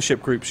for the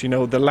ownership groups.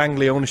 The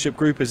Langley ownership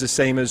group is the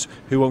same as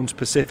who owns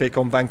Pacific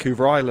on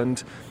Vancouver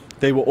Island.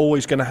 They were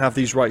always going to have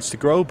these rights to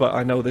grow, but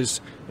I know there's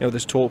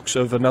talks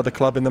of another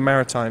club in the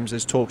Maritimes.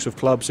 There's talks of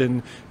clubs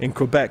in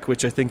Quebec,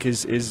 which I think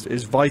is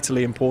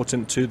vitally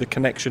important to the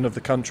connection of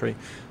the country.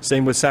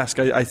 Same with Sask.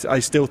 I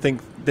still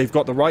think they've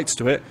got the rights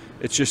to it.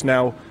 It's just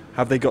now,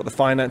 have they got the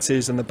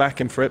finances and the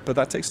backing for it? But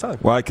that takes time.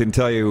 Well, I can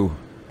tell you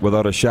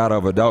without a shadow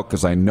of a doubt,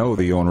 because I know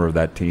the owner of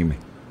that team.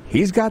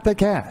 He's got the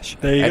cash.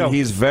 There you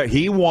go.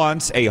 He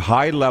wants a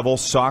high-level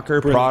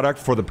soccer product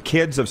for the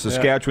kids of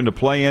Saskatchewan to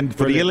play in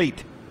for the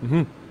elite.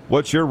 Mm-hmm.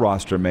 What's your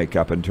roster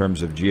makeup in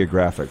terms of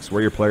geographics? Where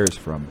are your players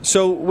from?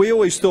 So we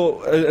always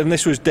thought, and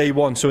this was day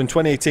one, so in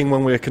 2018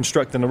 when we were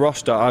constructing the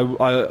roster,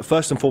 I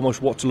first and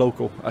foremost, what's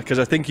local? Because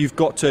I think you've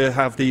got to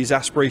have these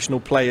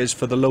aspirational players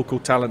for the local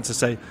talent to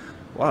say,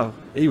 wow,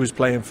 he was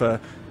playing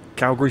for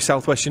Calgary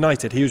Southwest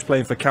United, he was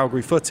playing for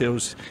Calgary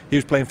Foothills, he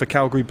was playing for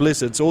Calgary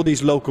Blizzards. All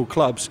these local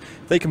clubs,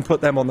 they can put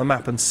them on the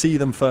map and see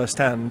them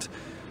firsthand,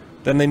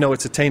 then they know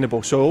it's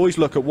attainable. So I always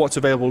look at what's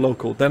available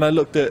local. Then I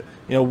looked at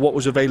what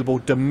was available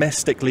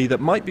domestically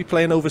that might be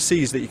playing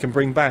overseas that you can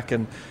bring back.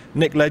 And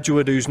Nick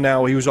Ledgerwood,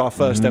 he was our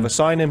first ever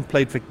signing,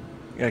 played for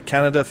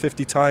Canada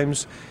 50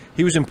 times.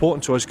 He was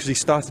important to us because he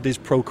started his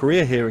pro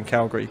career here in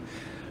Calgary.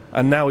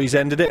 And now he's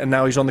ended it, and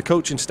now he's on the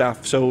coaching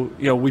staff. So,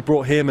 we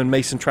brought him and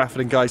Mason Trafford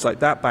and guys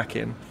like that back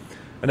in.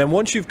 And then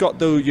once you've got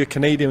your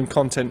Canadian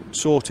content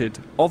sorted,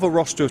 of a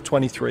roster of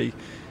 23,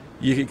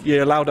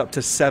 you're allowed up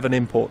to 7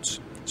 imports.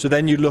 So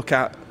then you look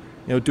at,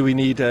 do we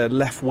need a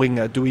left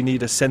winger? Do we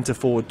need a centre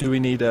forward? Do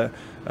we need a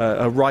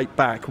right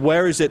back?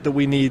 Where is it that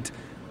we need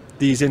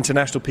these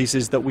international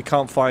pieces that we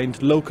can't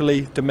find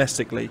locally,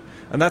 domestically?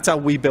 And that's how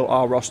we built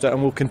our roster,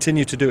 and we'll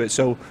continue to do it.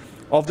 So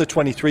of the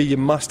 23, you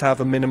must have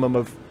a minimum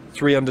of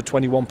 3 under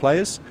 21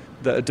 players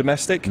that are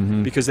domestic,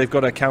 because they've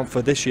got to account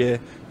for this year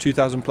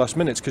 2,000 plus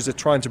minutes, because they're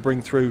trying to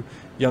bring through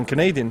young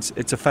Canadians.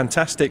 It's a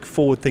fantastic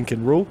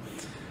forward-thinking rule.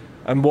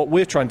 And what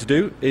we're trying to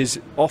do is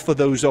offer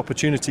those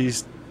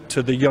opportunities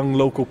to the young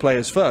local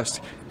players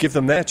first, give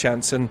them their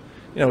chance, and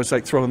it's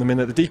like throwing them in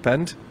at the deep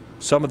end.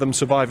 Some of them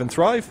survive and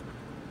thrive,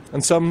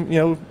 and some,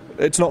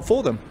 it's not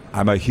for them.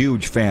 I'm a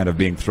huge fan of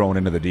being thrown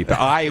into the deep end.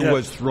 I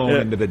was thrown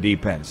into the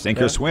deep end.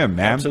 Sink or swim,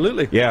 man.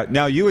 Absolutely. Yeah.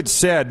 Now, you had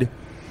said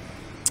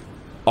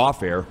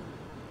off air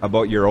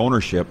about your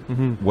ownership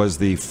was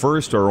the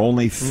first or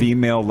only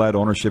female-led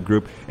ownership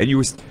group, and you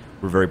were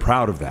very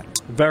proud of that.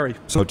 Very.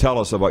 So tell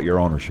us about your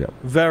ownership.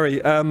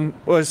 Very.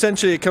 Well,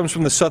 essentially, it comes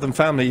from the Southern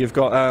family. You've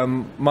got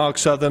Mark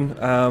Southern,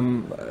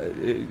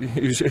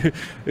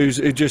 who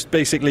just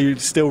basically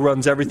still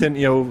runs everything.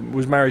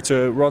 Was married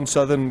to Ron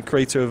Southern,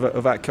 creator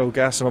of Atco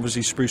Gas, and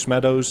obviously Spruce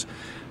Meadows.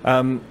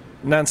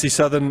 Nancy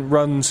Southern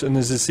runs and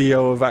is the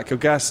CEO of Atco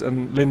Gas,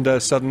 and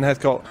Linda Southern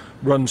Heathcott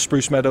runs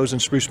Spruce Meadows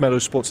and Spruce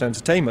Meadows Sports and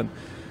Entertainment.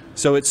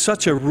 So it's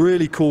such a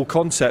really cool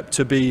concept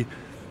to be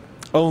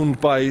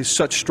owned by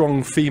such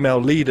strong female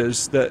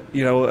leaders that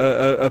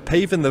are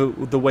paving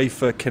the way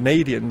for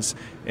Canadians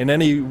in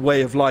any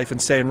way of life,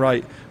 and saying,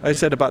 right, I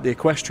said about the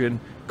equestrian,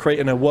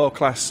 creating a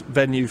world-class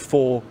venue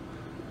for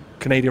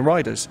Canadian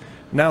riders.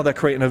 Now they're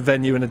creating a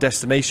venue and a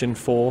destination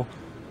for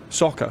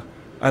soccer,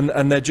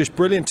 and they're just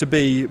brilliant to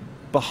be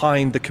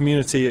behind the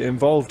community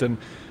involved. And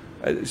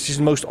she's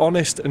the most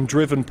honest and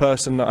driven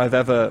person that I've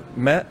ever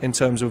met in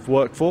terms of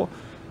work for,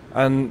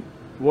 and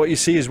what you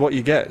see is what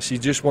you get. She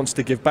just wants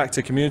to give back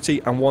to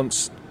community and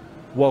wants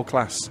world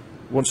class,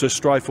 wants to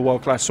strive for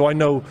world class. So I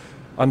know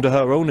under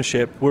her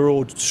ownership, we're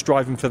all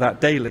striving for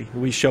that daily.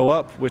 We show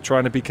up, we're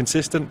trying to be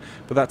consistent,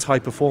 but that's high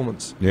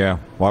performance. Yeah,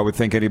 well, I would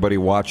think anybody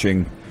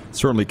watching,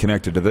 certainly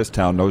connected to this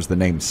town, knows the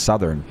name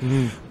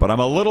Southern. But I'm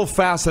a little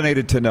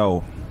fascinated to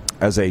know,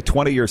 as a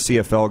 20-year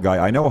CFL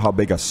guy, I know how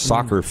big a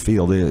soccer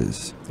field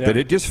is. Yeah. Did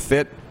it just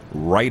fit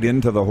right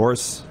into the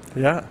horse?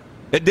 Yeah.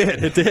 It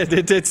did.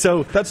 It did.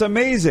 So that's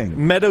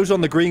amazing. Meadows on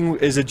the Green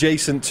is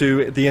adjacent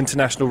to the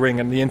International Ring,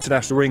 and the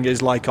International Ring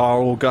is like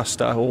our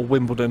Augusta or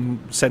Wimbledon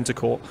centre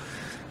court.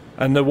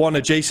 And the one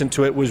adjacent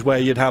to it was where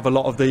you'd have a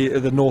lot of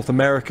the North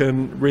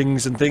American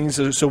rings and things.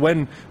 So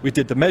when we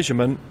did the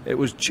measurement, it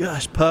was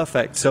just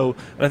perfect. So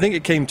and I think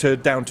it came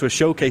down to a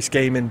showcase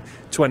game in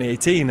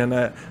 2018, and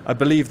I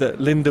believe that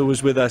Linda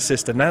was with her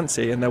sister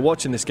Nancy, and they're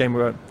watching this game.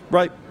 We went,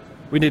 right,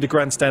 we need a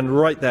grandstand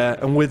right there.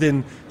 And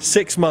within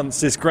 6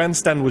 months, this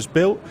grandstand was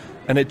built,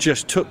 and it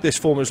just took this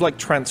form. It was like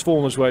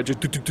Transformers, where it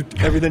just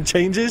everything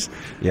changes.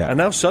 Yeah. And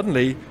now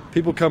suddenly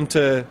people come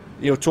to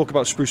talk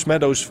about Spruce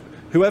Meadows.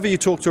 Whoever you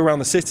talk to around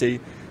the city,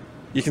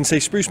 you can say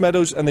Spruce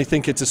Meadows, and they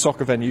think it's a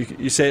soccer venue.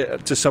 You say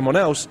it to someone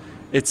else,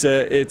 it's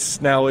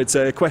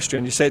a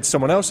equestrian. You say it to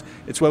someone else,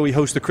 it's where we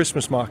host the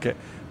Christmas market.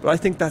 But I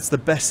think that's the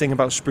best thing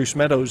about Spruce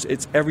Meadows.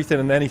 It's everything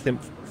and anything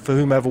for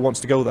whomever wants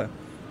to go there.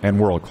 And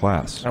world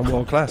class.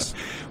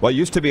 Well, it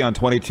used to be on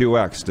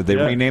 22X. Did they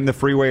rename the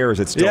freeway, or is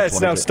it still 22? Yeah,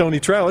 it's now Stony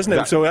Trail, isn't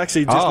it? So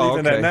actually, just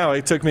leaving that now,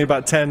 it took me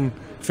about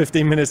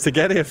 10-15 minutes to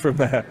get here from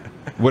there.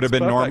 Would have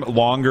been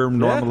longer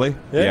normally?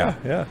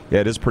 Yeah,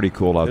 it is pretty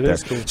cool out there.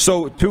 Cool.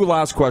 So, 2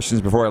 last questions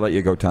before I let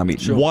you go, Tommy.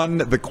 Sure. One,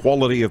 the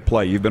quality of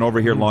play. You've been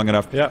over here long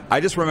enough. Yeah. I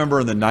just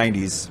remember in the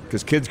 90s,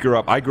 because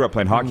I grew up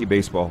playing hockey,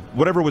 baseball,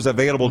 whatever was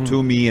available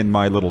to me in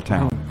my little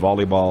town.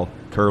 Volleyball,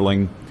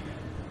 curling.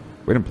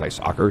 We didn't play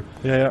soccer.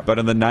 Yeah. But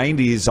in the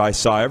 90s, I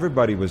saw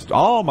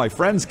all my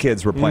friends'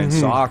 kids were playing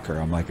soccer.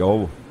 I'm like,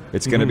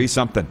 it's going to be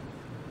something.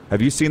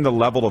 Have you seen the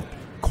level of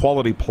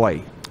quality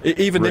play?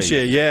 Even this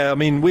year, yeah. I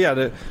mean, we had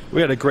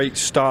a great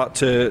start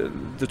to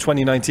the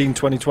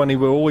 2019-2020. We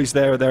were always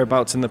there or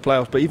thereabouts in the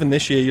playoffs. But even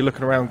this year, you're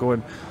looking around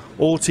going,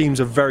 all teams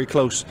are very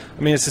close.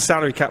 I mean, it's a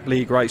salary cap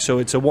league, right? So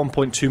it's a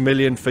 $1.2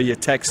 million for your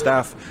tech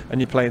staff and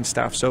your playing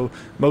staff. So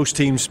most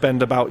teams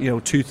spend about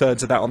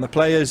 2/3 of that on the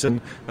players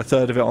and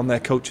 1/3 of it on their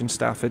coaching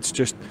staff. It's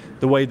just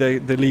the way the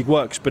league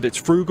works. But it's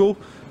frugal.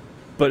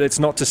 But it's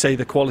not to say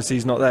the quality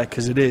is not there,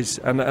 because it is.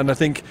 And I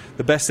think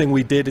the best thing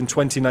we did in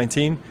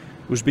 2019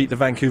 was beat the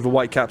Vancouver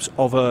Whitecaps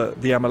of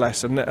the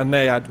MLS, and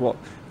they had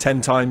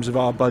 10 times of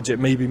our budget,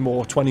 maybe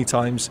more, 20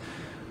 times.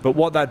 But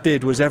what that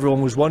did was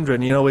everyone was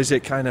wondering, is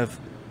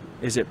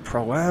it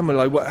pro-am?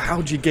 Like,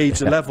 how do you gauge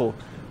the level?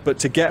 But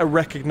to get a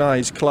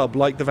recognised club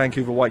like the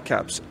Vancouver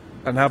Whitecaps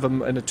and have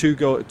them in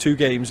two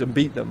games and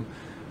beat them,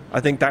 I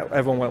think that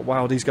everyone went,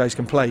 wow, these guys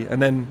can play.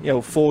 And then,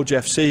 Forge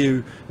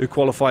FC, who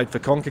qualified for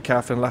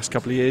CONCACAF in the last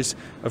couple of years,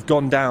 have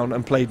gone down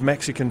and played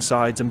Mexican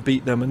sides and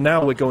beat them. And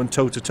now we're going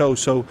toe-to-toe.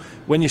 So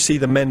when you see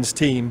the men's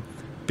team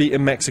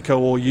beating Mexico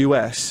or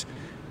US,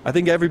 I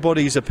think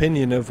everybody's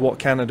opinion of what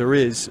Canada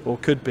is or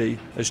could be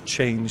has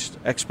changed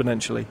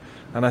exponentially.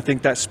 And I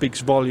think that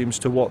speaks volumes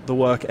to what the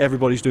work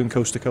everybody's doing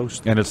coast to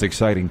coast. And it's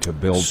exciting to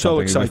build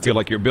something. Exciting. You feel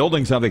like you're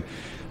building something,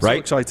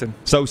 right? So exciting.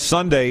 So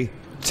Sunday,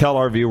 tell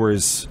our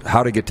viewers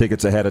how to get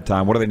tickets ahead of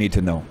time. What do they need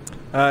to know?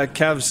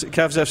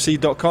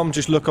 CavsFC.com.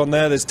 Just look on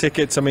there. There's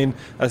tickets. I mean,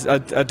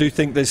 I do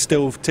think there's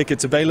still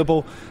tickets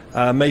available.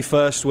 May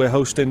 1st, we're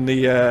hosting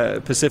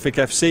the Pacific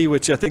FC,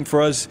 which I think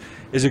for us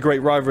is a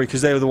great rivalry,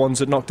 because they were the ones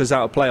that knocked us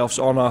out of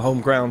playoffs on our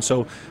home ground.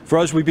 So for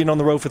us, we've been on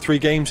the road for 3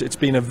 games. It's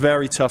been a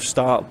very tough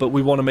start, but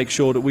we want to make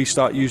sure that we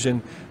start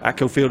using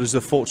ATCO Field as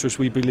the fortress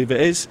we believe it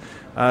is.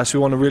 So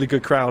we want a really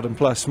good crowd. And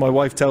plus, my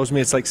wife tells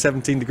me it's like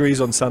 17 degrees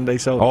on Sunday.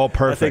 So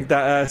perfect. I think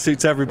that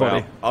suits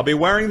everybody. Well, I'll be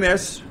wearing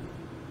this.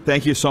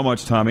 Thank you so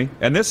much, Tommy.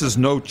 And this is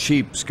no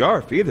cheap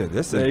scarf either.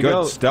 This is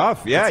good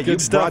stuff. Yeah, you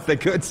brought the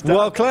good stuff.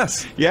 World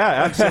class. Yeah,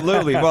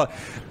 absolutely. Well,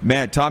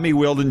 man, Tommy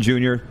Wheeldon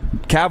Jr.,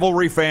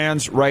 Cavalry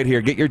fans right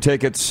here. Get your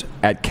tickets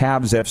at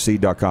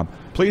CavsFC.com.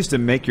 Pleased to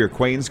make your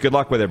acquaintance. Good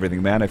luck with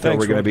everything, man. I feel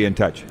we're going to be in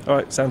touch. All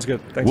right, sounds good.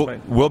 Thanks,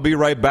 mate. We'll be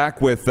right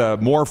back with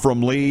more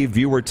from Lee,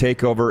 viewer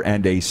takeover,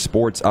 and a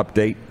sports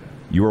update.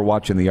 You are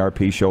watching the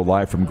RP Show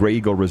live from Grey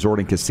Eagle Resort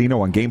and Casino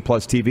on Game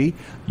Plus TV,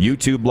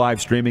 YouTube live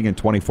streaming, and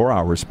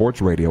 24-hour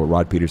sports radio at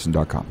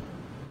rodpeterson.com.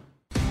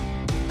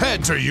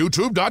 Head to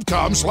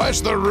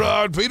youtube.com/The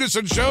Rod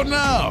Peterson Show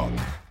now.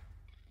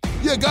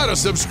 You gotta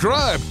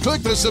subscribe.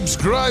 Click the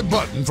subscribe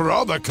button for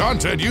all the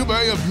content you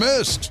may have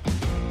missed.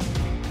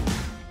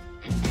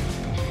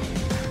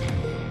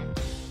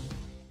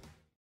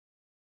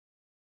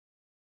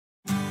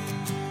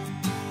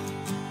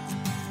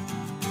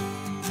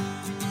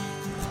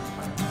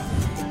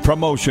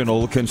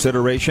 Promotional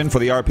consideration for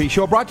the RP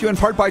Show brought to you in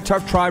part by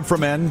Tough Tribe for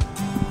Men.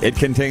 It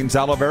contains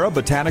aloe vera,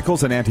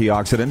 botanicals, and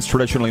antioxidants,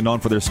 traditionally known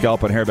for their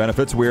scalp and hair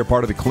benefits. We are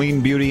part of the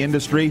clean beauty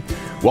industry.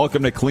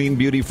 Welcome to Clean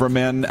Beauty for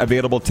Men,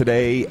 available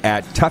today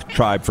at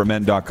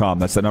toughtribeformen.com.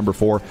 That's the number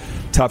 4,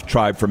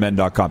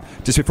 toughtribeformen.com.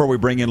 Just before we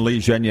bring in Lee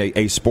Genier,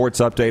 a sports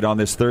update on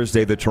this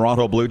Thursday. The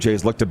Toronto Blue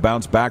Jays look to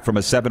bounce back from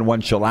a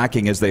 7-1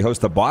 shellacking as they host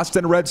the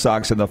Boston Red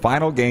Sox in the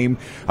final game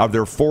of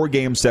their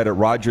 4-game set at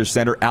Rogers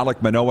Centre.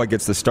 Alek Manoah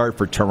gets the start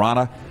for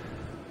Toronto.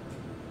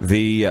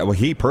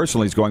 He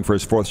personally is going for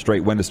his 4th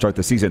straight win to start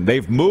the season.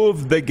 They've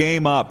moved the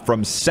game up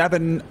from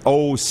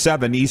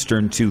 7:07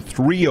 Eastern to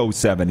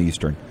 3:07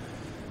 Eastern.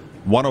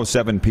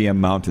 1:07 p.m.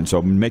 Mountain.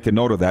 So make a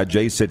note of that.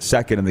 Jays sit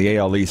second in the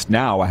AL East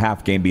now, a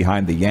half game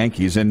behind the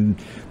Yankees.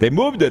 And they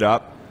moved it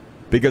up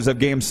because of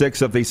Game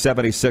 6 of the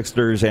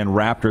 76ers and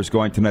Raptors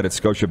going tonight at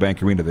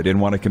Scotiabank Arena. They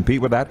didn't want to compete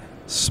with that.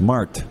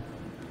 Smart.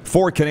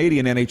 4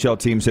 Canadian NHL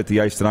teams hit the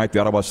ice tonight. The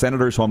Ottawa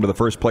Senators, home to the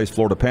first-place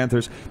Florida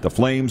Panthers. The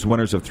Flames,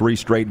 winners of 3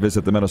 straight,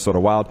 visit the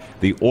Minnesota Wild.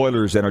 The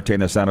Oilers entertain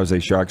the San Jose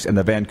Sharks. And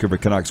the Vancouver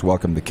Canucks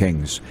welcome the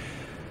Kings.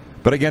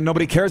 But again,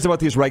 nobody cares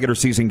about these regular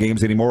season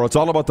games anymore. It's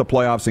all about the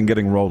playoffs and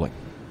getting rolling.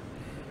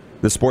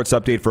 The sports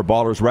update for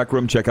Ballers Rec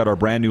Room. Check out our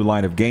brand new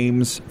line of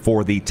games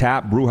for the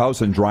Tap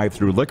Brewhouse and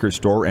Drive-Thru Liquor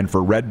Store. And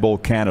for Red Bull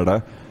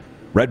Canada,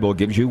 Red Bull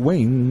gives you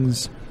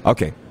wings.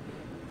 Okay.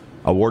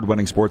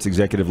 Award-winning sports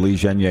executive Lee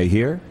Genier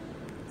here.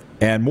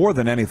 And more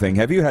than anything,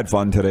 have you had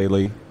fun today,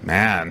 Lee?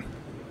 Man.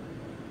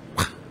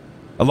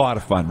 A lot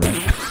of fun,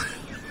 right?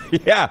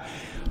 Yeah.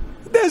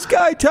 This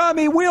guy,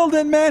 Tommy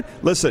Wheeldon, man.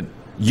 Listen,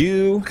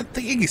 Look at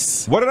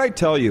these. What did I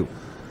tell you?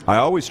 I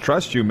always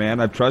trust you, man.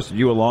 I've trusted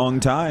you a long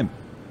time.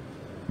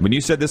 When you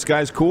said this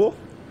guy's cool,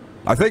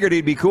 I figured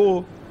he'd be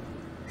cool.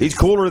 He's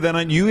cooler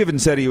than you even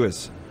said he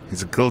was.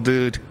 He's a cool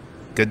dude.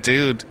 Good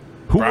dude.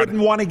 Who wouldn't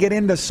want to get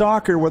into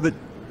soccer with a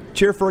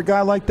cheer for a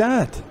guy like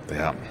that?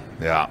 Yeah.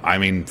 Yeah, I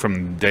mean,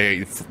 from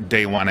day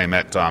one I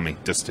met Tommy,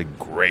 just a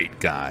great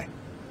guy.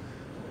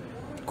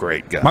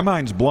 Great guy. My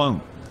mind's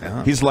blown.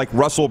 Yeah. He's like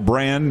Russell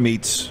Brand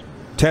meets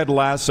Ted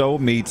Lasso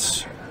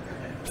meets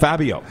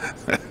Fabio.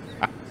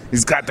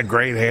 He's got the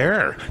great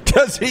hair.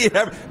 Does he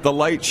have the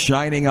light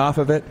shining off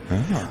of it?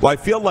 Yeah. Well, I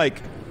feel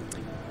like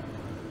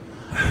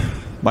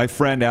my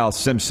friend Al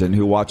Simpson,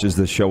 who watches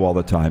this show all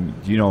the time,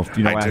 I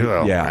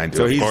do. Yeah, I do.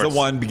 So he's the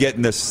one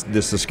getting this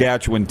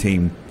Saskatchewan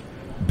team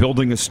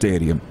building a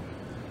stadium.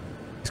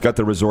 He's got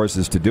the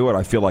resources to do it.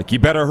 I feel like you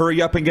better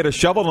hurry up and get a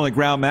shovel on the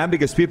ground, man,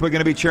 because people are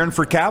going to be cheering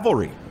for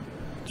Cavalry.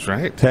 That's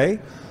right. Hey?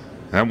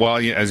 And, well,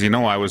 as you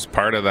know, I was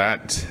part of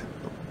that.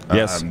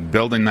 Yes.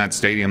 Building that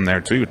stadium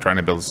there, too, trying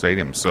to build a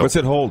stadium. So, what's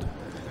it hold?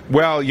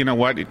 Well, you know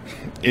what?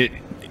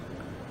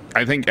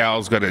 I think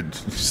Al's got it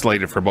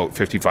slated for about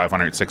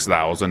 5,500,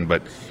 6,000,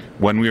 but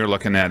when we were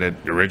looking at it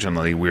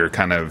originally, we were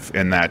kind of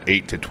in that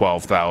 8,000 to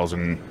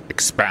 12,000,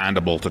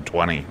 expandable to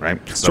 20, right?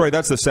 So, sorry,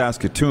 that's the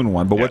Saskatoon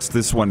one, but what's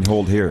this one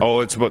hold here?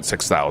 Oh, it's about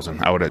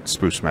 6,000 out at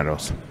Spruce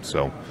Meadows.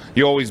 So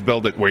you always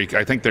build it where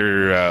I think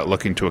they're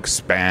looking to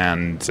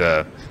expand.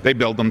 They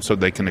build them so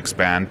they can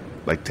expand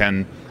like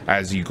 10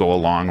 as you go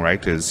along,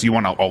 right? Is you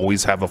want to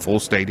always have a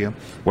full stadium,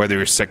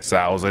 whether it's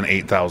 6,000,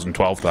 8,000,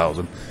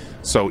 12,000.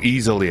 So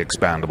easily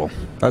expandable.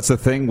 That's the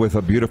thing with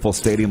a beautiful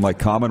stadium like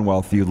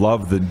Commonwealth. You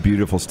love the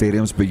beautiful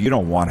stadiums, but you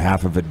don't want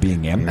half of it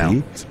being empty.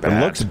 No, it's bad.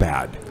 It looks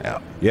bad. Yeah.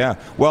 Yeah.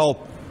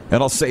 Well,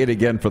 and I'll say it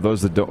again for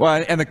those that don't.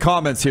 Well, and the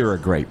comments here are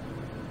great.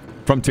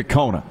 From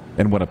Tacona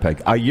in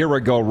Winnipeg. A year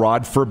ago,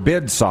 Rod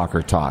forbid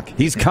soccer talk.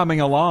 He's coming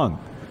along.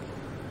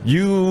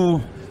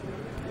 You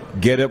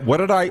get it. What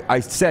did I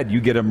said?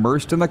 You get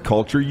immersed in the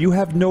culture. You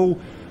have no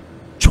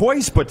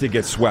choice but to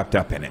get swept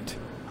up in it.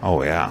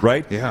 Oh, yeah.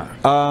 Right?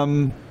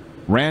 Yeah.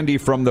 Randy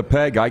from the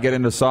Peg. I get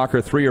into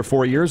soccer 3 or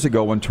 4 years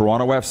ago when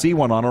Toronto FC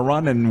went on a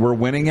run and were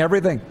winning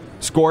everything.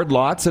 Scored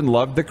lots and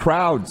loved the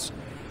crowds.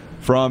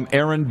 From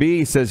Aaron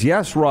B. says,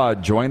 yes,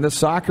 Rod, join the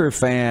soccer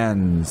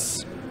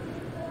fans.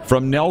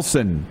 From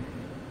Nelson,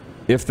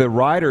 if the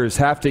Riders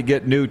have to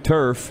get new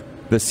turf,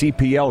 the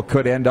CPL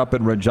could end up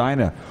in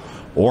Regina.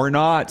 Or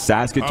not.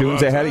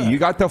 Saskatoon's ahead of you. You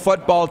got the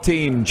football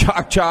team.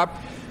 Chop, chop.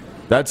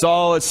 That's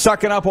all. It's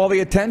sucking up all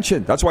the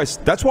attention. That's why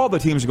all the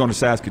teams are going to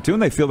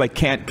Saskatoon. They feel they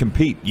can't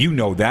compete. You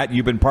know that.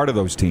 You've been part of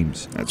those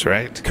teams. That's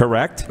right.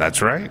 Correct?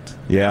 That's right.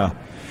 Yeah.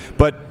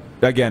 But,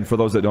 again, for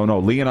those that don't know,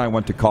 Lee and I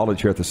went to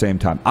college here at the same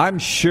time. I'm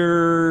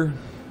sure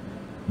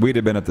we'd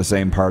have been at the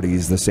same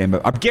parties, I'm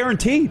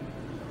guaranteed.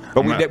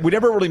 But we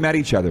never really met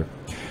each other.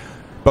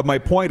 But my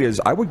point is,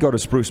 I would go to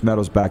Spruce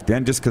Meadows back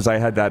then just because I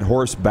had that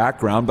horse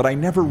background, but I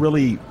never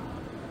really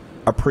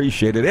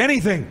appreciated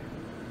anything.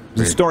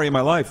 The story of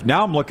my life.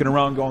 Now I'm looking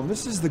around going,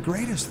 this is the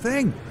greatest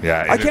thing.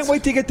 Yeah, I can't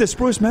wait to get to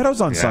Spruce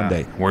Meadows on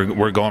Sunday.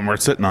 We're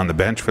sitting on the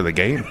bench for the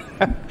game.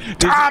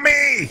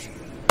 Tommy!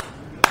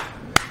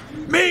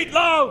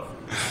 Meatloaf!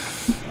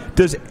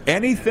 Does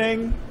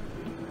anything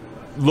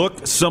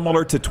look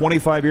similar to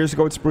 25 years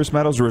ago at Spruce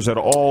Meadows, or is it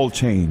all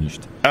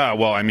changed?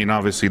 Well, I mean,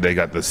 obviously they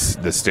got this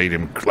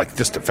stadium, like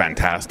just a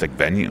fantastic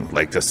venue.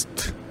 Like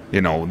just,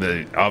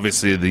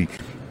 obviously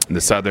the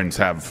Southerns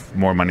have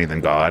more money than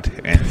God,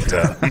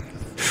 and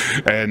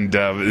And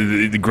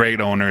the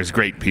great owners,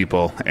 great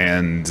people,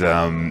 and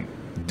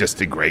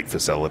just a great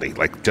facility,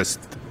 like just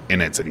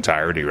in its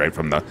entirety, right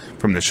from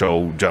the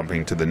show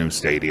jumping to the new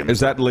stadium. Is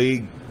that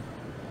league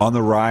on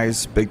the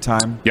rise big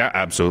time? Yeah,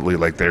 absolutely.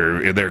 Like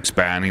they're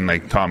expanding.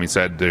 Like Tommy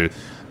said, the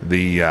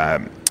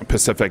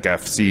Pacific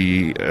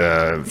FC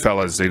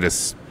fellas, they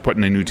just put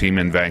in a new team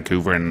in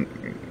Vancouver and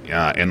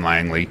in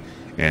Langley,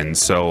 and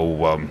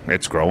so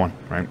it's growing,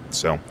 right?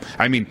 So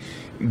I mean,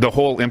 the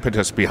whole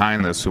impetus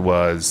behind this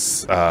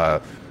was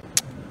the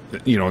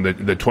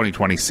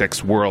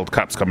 2026 World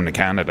Cup's coming to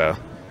Canada,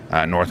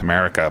 North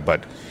America,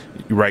 but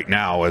right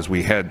now as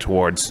we head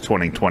towards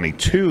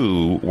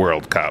 2022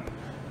 World Cup,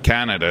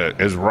 Canada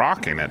is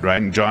rocking it,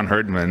 right? And John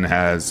Herdman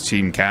has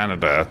Team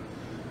Canada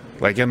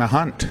like in a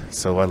hunt,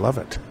 so I love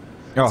it.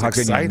 Oh, it's how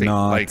exciting. Can you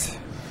not? Like,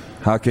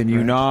 how can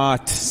you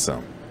not?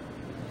 So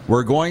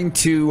we're going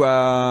to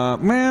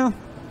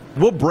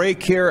we'll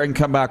break here and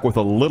come back with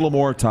a little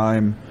more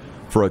time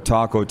for a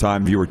Taco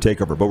Time viewer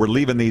takeover, but we're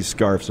leaving these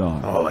scarves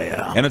on. Oh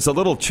yeah, and it's a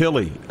little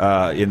chilly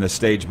in the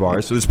stage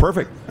bar, so it's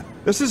perfect.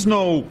 This is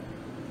no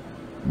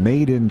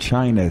made in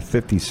China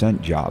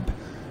 50-cent job.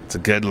 It's a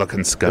good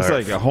looking scarf.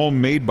 It's like a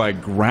homemade by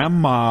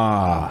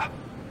grandma.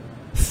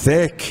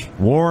 Thick,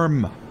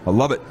 warm. I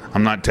love it.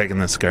 I'm not taking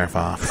this scarf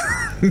off.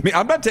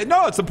 I'm not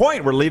no, it's the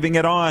point. We're leaving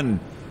it on.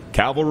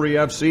 Cavalry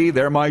FC,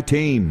 they're my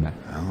team.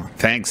 Oh,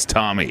 thanks,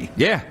 Tommy.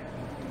 Yeah.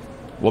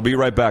 We'll be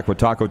right back with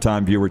Taco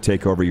Time viewer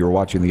takeover. You're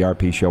watching the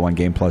RP Show on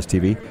Game Plus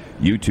TV,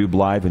 YouTube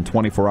Live, and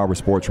 24-hour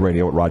sports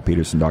radio at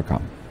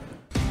rodpeterson.com.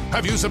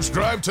 Have you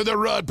subscribed to the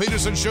Rod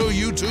Peterson Show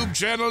YouTube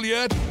channel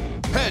yet?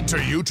 Head to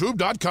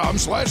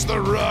youtube.com/The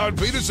Rod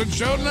Peterson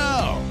Show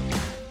now.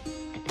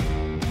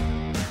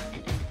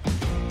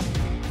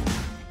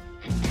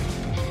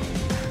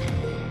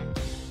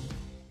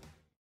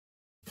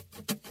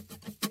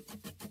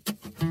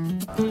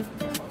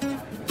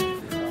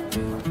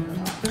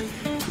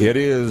 It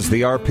is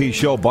the RP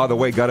Show. By the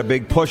way, got a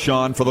big push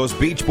on for those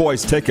Beach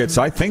Boys tickets.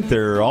 I think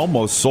they're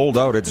almost sold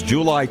out. It's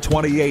July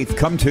 28th.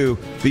 Come to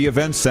the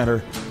Event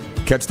Center.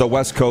 Catch the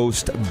West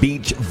Coast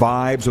beach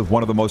vibes with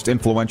one of the most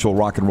influential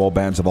rock and roll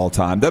bands of all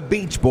time, the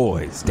Beach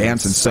Boys.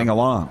 Dance and sing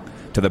along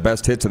to the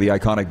best hits of the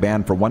iconic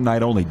band for one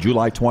night only,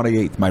 July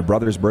 28th, my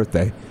brother's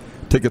birthday.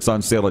 Tickets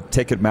on sale at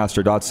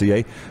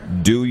Ticketmaster.ca.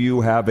 Do you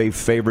have a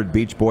favorite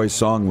Beach Boys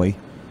song, Lee?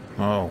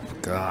 Oh,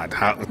 God.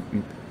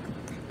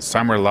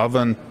 Summer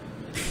Lovin'.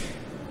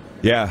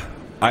 Yeah,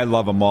 I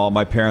love them all.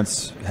 My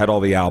parents had all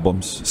the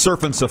albums.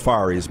 Surfin'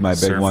 Safari is my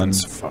big one.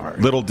 Safari.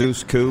 Little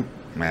Deuce Coupe.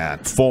 Man.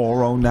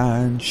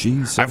 409.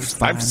 She's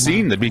I've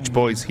seen the Beach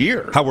Boys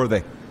here. How were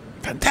they?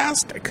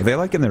 Fantastic. Are they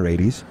like in their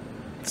 80s?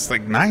 It's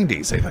like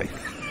 90s, I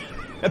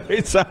think.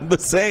 They sound the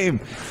same.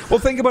 Well,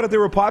 think about it. They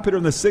were popular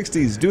in the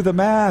 60s. Do the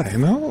math. I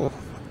know.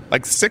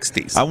 Like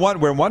 60s.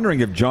 We're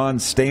wondering if John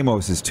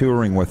Stamos is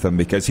touring with them,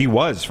 because he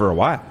was for a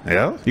while.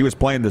 Yeah? He was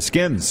playing the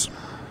Skins.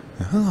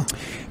 Oh.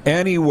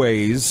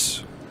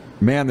 Anyways,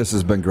 man, this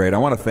has been great. I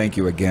want to thank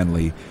you again,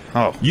 Lee.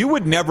 Oh. You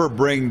would never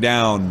bring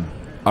down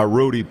a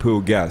Rudy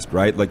Poo guest,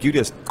 right? Like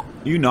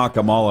you knock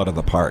them all out of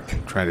the park.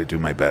 Try to do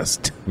my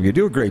best. You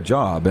do a great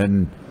job.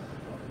 And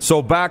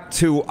so back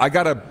to, I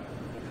got to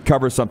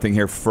cover something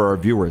here for our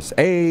viewers.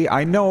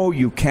 I know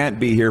you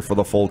can't be here for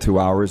the full 2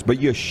 hours, but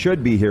you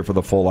should be here for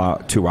the full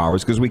 2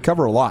 hours because we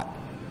cover a lot.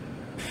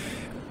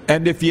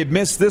 And if you'd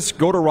missed this,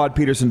 go to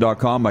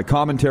rodpeterson.com. My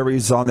commentary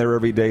is on there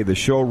every day. The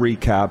show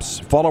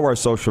recaps. Follow our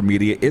social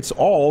media. It's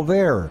all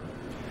there.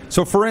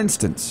 So, for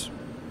instance,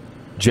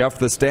 Jeff,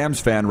 the Stamps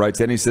fan,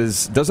 writes in. He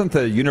says, doesn't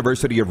the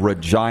University of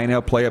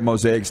Regina play at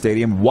Mosaic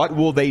Stadium? What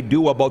will they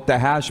do about the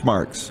hash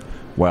marks?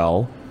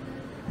 Well,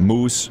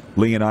 Moose,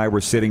 Lee, and I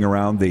were sitting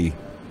around the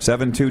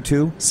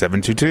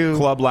 722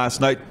 club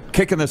last night,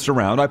 kicking this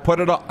around. I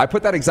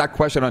put that exact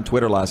question on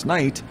Twitter last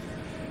night.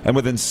 And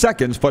within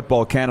seconds,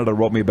 Football Canada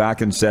wrote me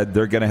back and said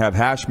they're going to have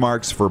hash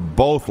marks for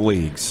both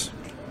leagues. Do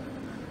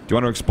you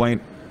want to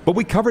explain? But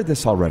we covered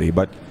this already,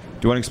 but do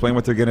you want to explain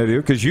what they're going to do?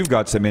 Because you've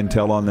got some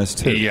intel on this,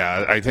 too.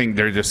 Yeah, I think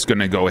they're just going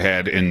to go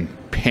ahead and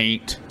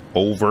paint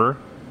over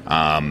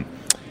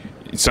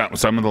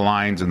some of the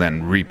lines and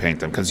then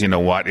repaint them. Because you know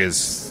what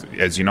is,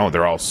 as you know,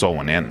 they're all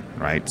sewn in,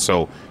 right?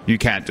 So you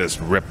can't just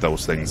rip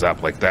those things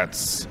up. Like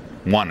that's,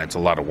 one, it's a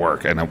lot of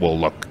work, and it will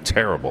look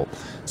terrible.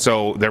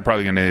 So they're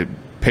probably going to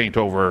paint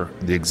over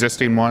the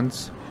existing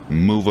ones,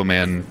 move them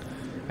in,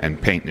 and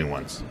paint new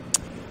ones.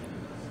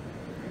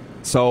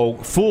 So,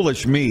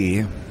 foolish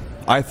me,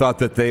 I thought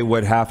that they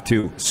would have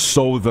to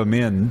sew them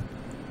in,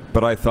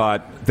 but I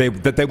thought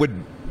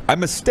I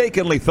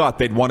mistakenly thought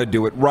they'd want to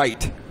do it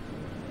right.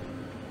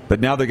 But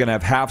now they're going to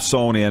have half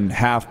sewn in,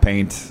 half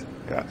paint.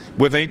 Yeah.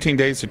 With 18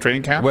 days to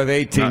training camp? With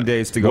 18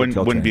 days to go.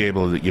 Wouldn't be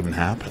able to even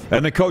happen.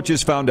 And the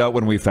coaches found out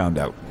when we found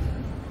out.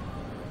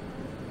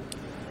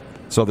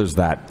 So there's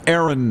that.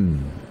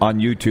 Aaron on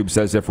YouTube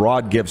says, if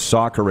Rod gives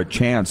soccer a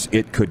chance,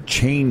 it could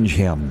change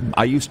him.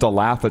 I used to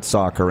laugh at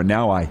soccer, and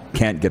now I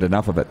can't get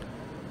enough of it.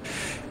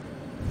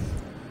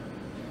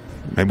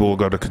 Maybe we'll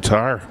go to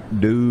Qatar.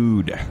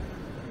 Dude.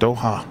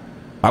 Doha.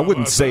 I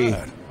wouldn't say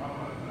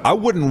I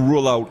wouldn't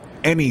rule out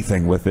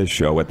anything with this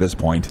show at this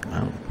point.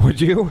 Would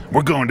you?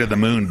 We're going to the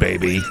moon,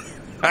 baby.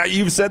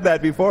 You've said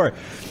that before.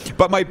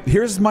 But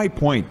here's my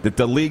point that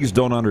the leagues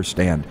don't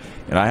understand.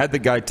 And I had the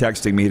guy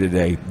texting me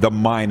today, the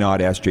Minot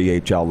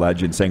SJHL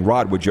legend, saying,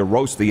 Rod, would you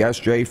roast the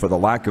SJ for the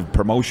lack of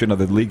promotion of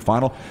the league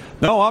final?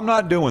 No, I'm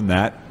not doing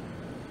that.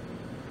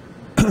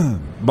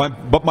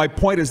 But my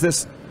point is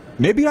this.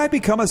 Maybe I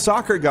become a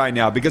soccer guy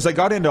now because I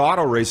got into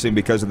auto racing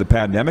because of the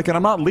pandemic, and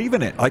I'm not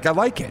leaving it. Like, I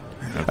like it.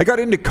 I got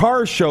into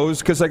car shows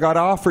because I got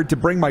offered to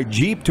bring my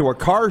Jeep to a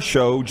car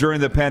show during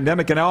the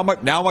pandemic, and now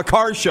I'm a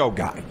car show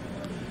guy.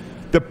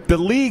 The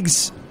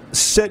leagues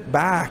sit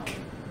back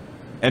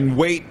and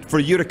wait for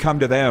you to come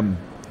to them.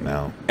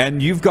 No.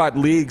 And you've got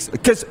leagues,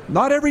 because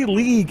not every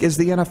league is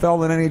the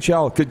NFL and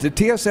NHL. Because the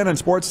TSN and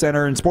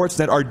SportsCenter and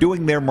Sportsnet are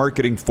doing their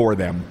marketing for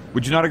them.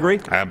 Would you not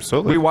agree?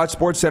 Absolutely. We watch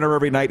SportsCenter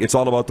every night. It's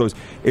all about those.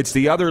 It's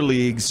the other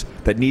leagues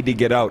that need to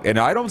get out. And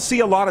I don't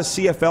see a lot of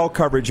CFL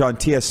coverage on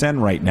TSN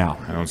right now.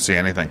 I don't see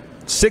anything.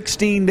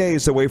 16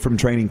 days away from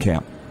training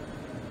camp.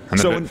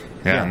 And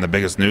and the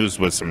biggest news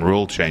was some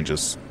rule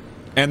changes.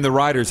 And the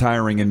Riders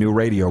hiring a new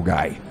radio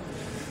guy.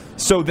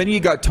 So then you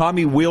got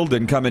Tommy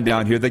Wheeldon coming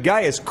down here. The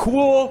guy is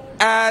cool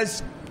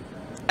as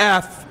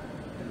F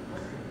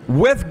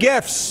with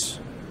gifts.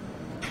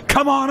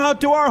 Come on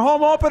out to our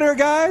home opener,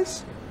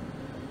 guys.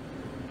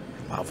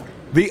 Love him.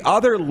 The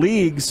other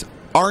leagues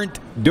aren't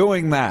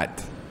doing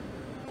that.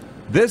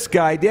 This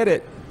guy did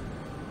it.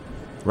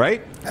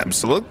 Right?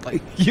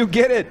 Absolutely. You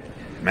get it.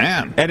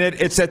 Man. And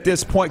it's at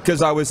this point,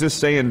 because I was just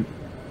saying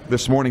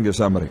this morning to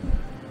somebody,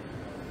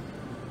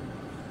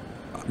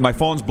 my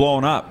phone's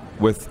blowing up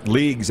with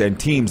leagues and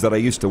teams that I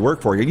used to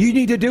work for. You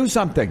need to do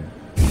something.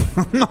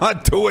 I'm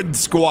not doing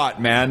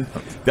squat, man.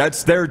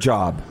 That's their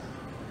job.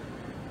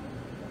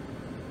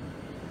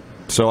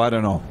 So I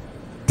don't know.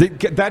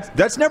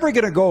 That's never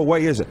going to go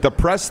away, is it? The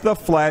press the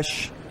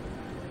flesh.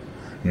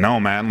 No,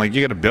 man. Like,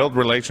 you got to build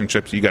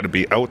relationships. You got to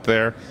be out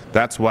there.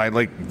 That's why,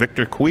 like,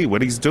 Victor Cui,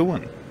 what he's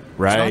doing.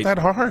 Right. It's not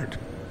that hard.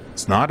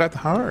 It's not that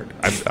hard.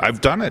 I've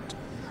done it.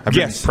 I've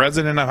been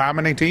president of how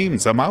many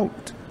teams? I'm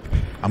out.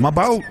 I'm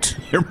about.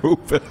 You're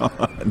moving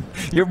on.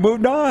 You're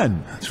moved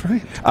on. That's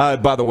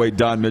right. By the way,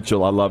 Don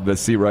Mitchell, I love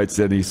this. He writes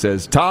in, he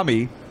says,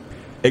 Tommy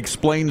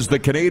explains the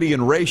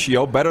Canadian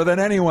ratio better than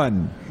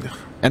anyone.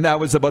 And that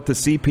was about the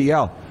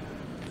CPL.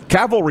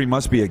 Cavalry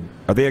must be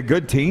are they a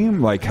good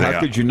team? Like,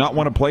 how could you not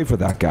want to play for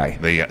that guy?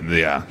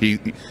 He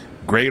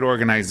great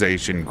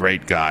organization,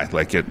 great guy.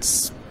 Like,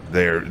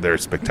 they're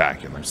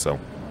spectacular. So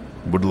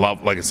would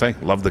love, like I say,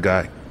 love the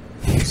guy.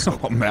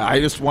 Oh, man, I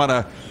just want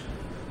to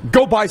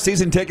go buy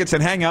season tickets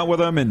and hang out with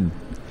him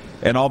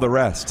and all the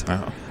rest.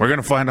 We're going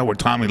to find out where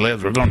Tommy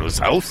lives. We're going to his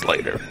house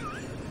later.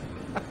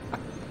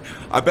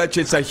 I bet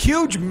you it's a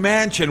huge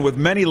mansion with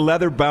many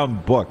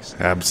leather-bound books.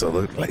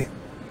 Absolutely.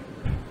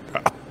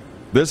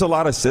 There's a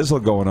lot of sizzle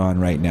going on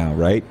right now,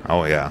 right?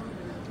 Oh, yeah.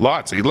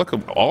 Lots. You look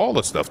at all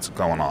the stuff that's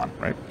going on,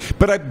 right?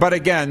 But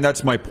again,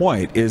 that's my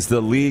point, is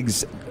the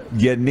leagues,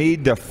 you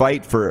need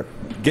to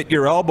get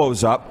your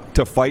elbows up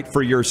to fight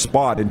for your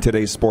spot in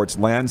today's sports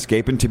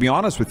landscape. And to be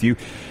honest with you,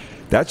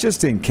 that's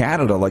just in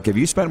Canada. Like, if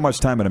you spend much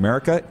time in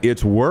America,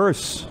 it's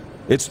worse.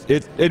 It's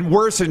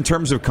worse in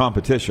terms of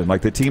competition.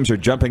 Like, the teams are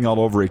jumping all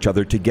over each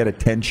other to get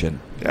attention.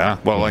 Yeah.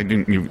 Well,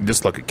 you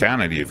just look at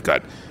Canada. You've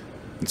got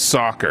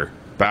soccer,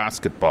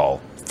 basketball,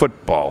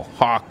 football,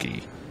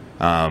 hockey,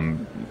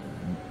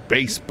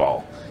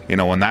 baseball.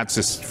 And that's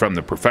just from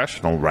the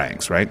professional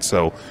ranks, right?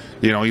 So,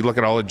 you look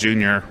at all the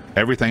junior,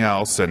 everything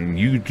else, and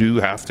you do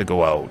have to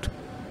go out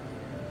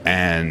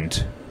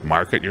and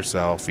market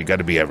yourself. You got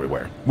to be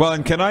everywhere. Well,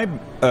 and can I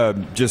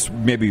just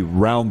maybe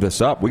round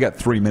this up? We got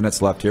 3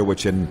 minutes left here,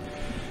 which in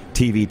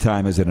TV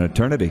time is an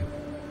eternity.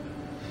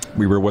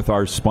 We were with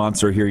our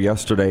sponsor here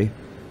yesterday,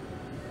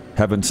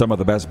 having some of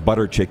the best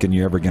butter chicken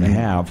you're ever going to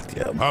have.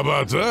 Yeah. How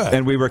about that?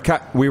 And we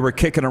were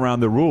kicking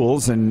around the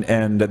rules and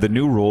the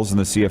new rules in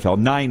the CFL,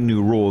 9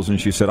 new rules, and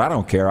she said, I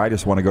don't care. I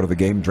just want to go to the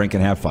game, drink,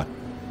 and have fun.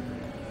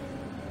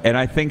 And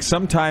I think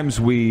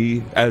sometimes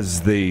we,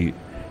 as the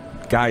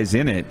guys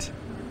in it,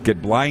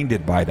 get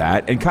blinded by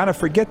that and kind of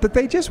forget that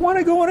they just want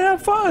to go and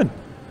have fun.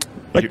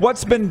 Like,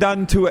 what's been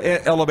done to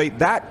elevate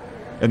that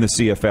in the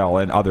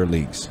CFL and other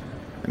leagues?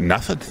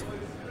 Nothing.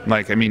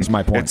 Like, I mean, that's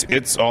my point.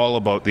 It's all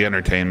about the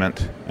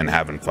entertainment and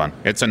having fun.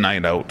 It's a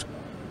night out.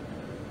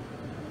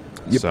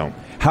 Yep. So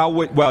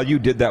well, you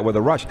did that with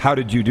a Rush. How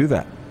did you do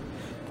that?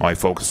 Well, I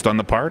focused on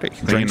the party.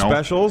 Drink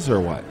specials or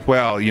what?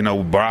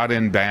 Well, brought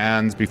in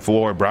bands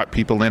before, brought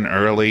people in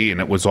early, and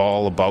it was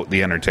all about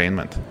the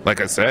entertainment. Like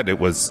I said, it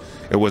was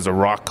a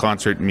rock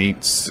concert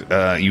meets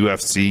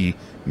UFC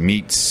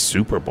meets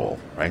Super Bowl,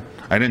 right?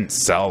 I didn't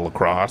sell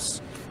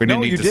lacrosse.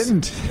 No, you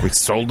didn't. We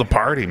sold the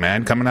party,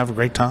 man. Come and have a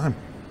great time.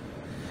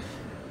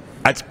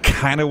 That's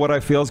kind of what I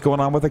feel is going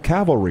on with the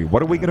Cavalry.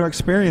 What are we going to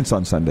experience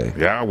on Sunday?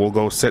 Yeah, we'll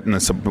go sit in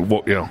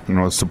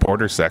the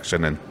supporter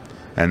section,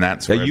 and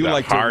that's where you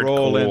like to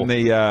roll in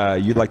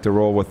the. You'd like to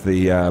roll with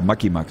the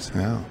mucky mucks.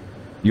 Yeah,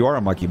 you are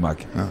a mucky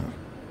muck.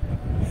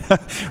 Yeah.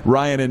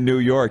 Ryan in New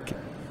York,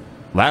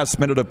 last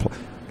minute of.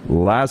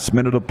 Last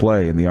minute of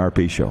play in the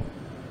RP show.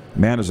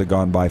 Man, has it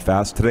gone by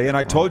fast today, and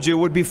I told you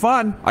it would be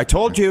fun. I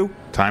told you.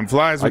 Time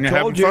flies when you're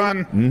having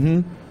fun.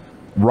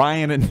 Mm-hmm.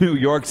 Ryan in New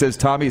York says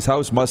Tommy's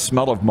house must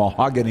smell of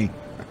mahogany.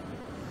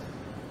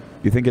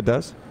 You think it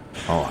does?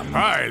 Oh,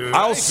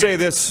 I'll say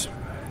this.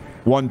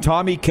 When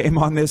Tommy came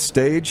on this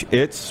stage,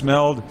 it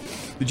smelled...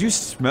 Did you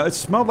smell? It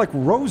smelled like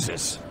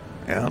roses.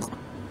 Yeah.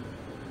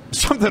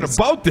 Something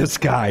about this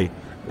guy.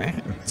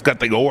 Man, he's got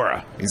the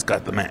aura. He's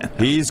got the man.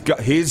 He's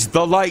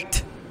the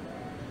light.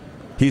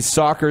 He's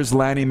soccer's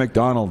Lanny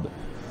McDonald.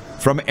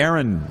 From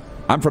Aaron.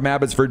 I'm from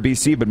Abbotsford,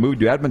 BC, but moved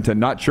to Edmonton.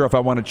 Not sure if I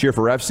want to cheer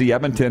for FC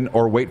Edmonton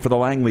or wait for the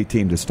Langley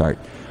team to start.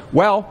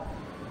 Well,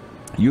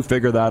 you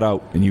figure that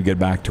out and you get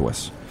back to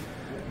us.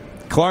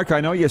 Clark,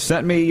 I know you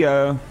sent me,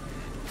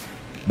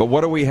 but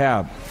what do we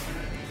have?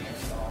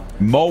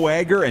 Mo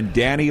Egger and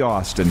Danny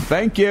Austin.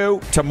 Thank you.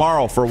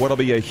 Tomorrow for what'll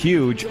be a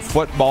huge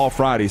Football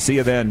Friday. See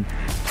you then.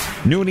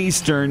 Noon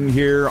Eastern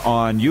here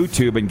on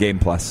YouTube and Game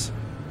Plus.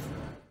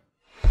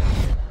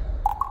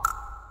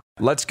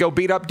 Let's go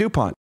beat up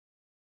DuPont.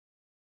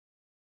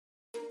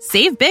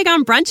 Save big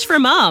on brunch for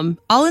mom,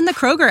 all in the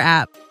Kroger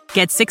app.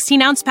 Get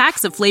 16-ounce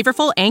packs of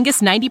flavorful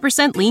Angus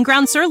 90% lean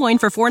ground sirloin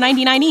for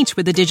 $4.99 each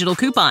with a digital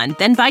coupon.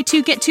 Then buy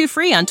 2, get 2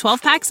 free on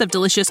 12 packs of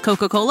delicious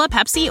Coca-Cola,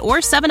 Pepsi, or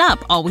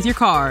 7-Up, all with your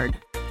card.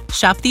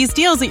 Shop these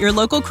deals at your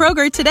local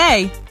Kroger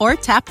today, or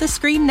tap the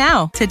screen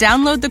now to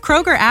download the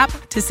Kroger app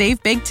to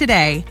save big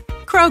today.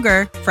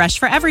 Kroger, fresh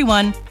for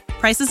everyone.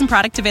 Prices and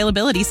product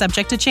availability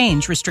subject to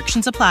change.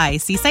 Restrictions apply.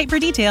 See site for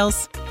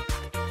details.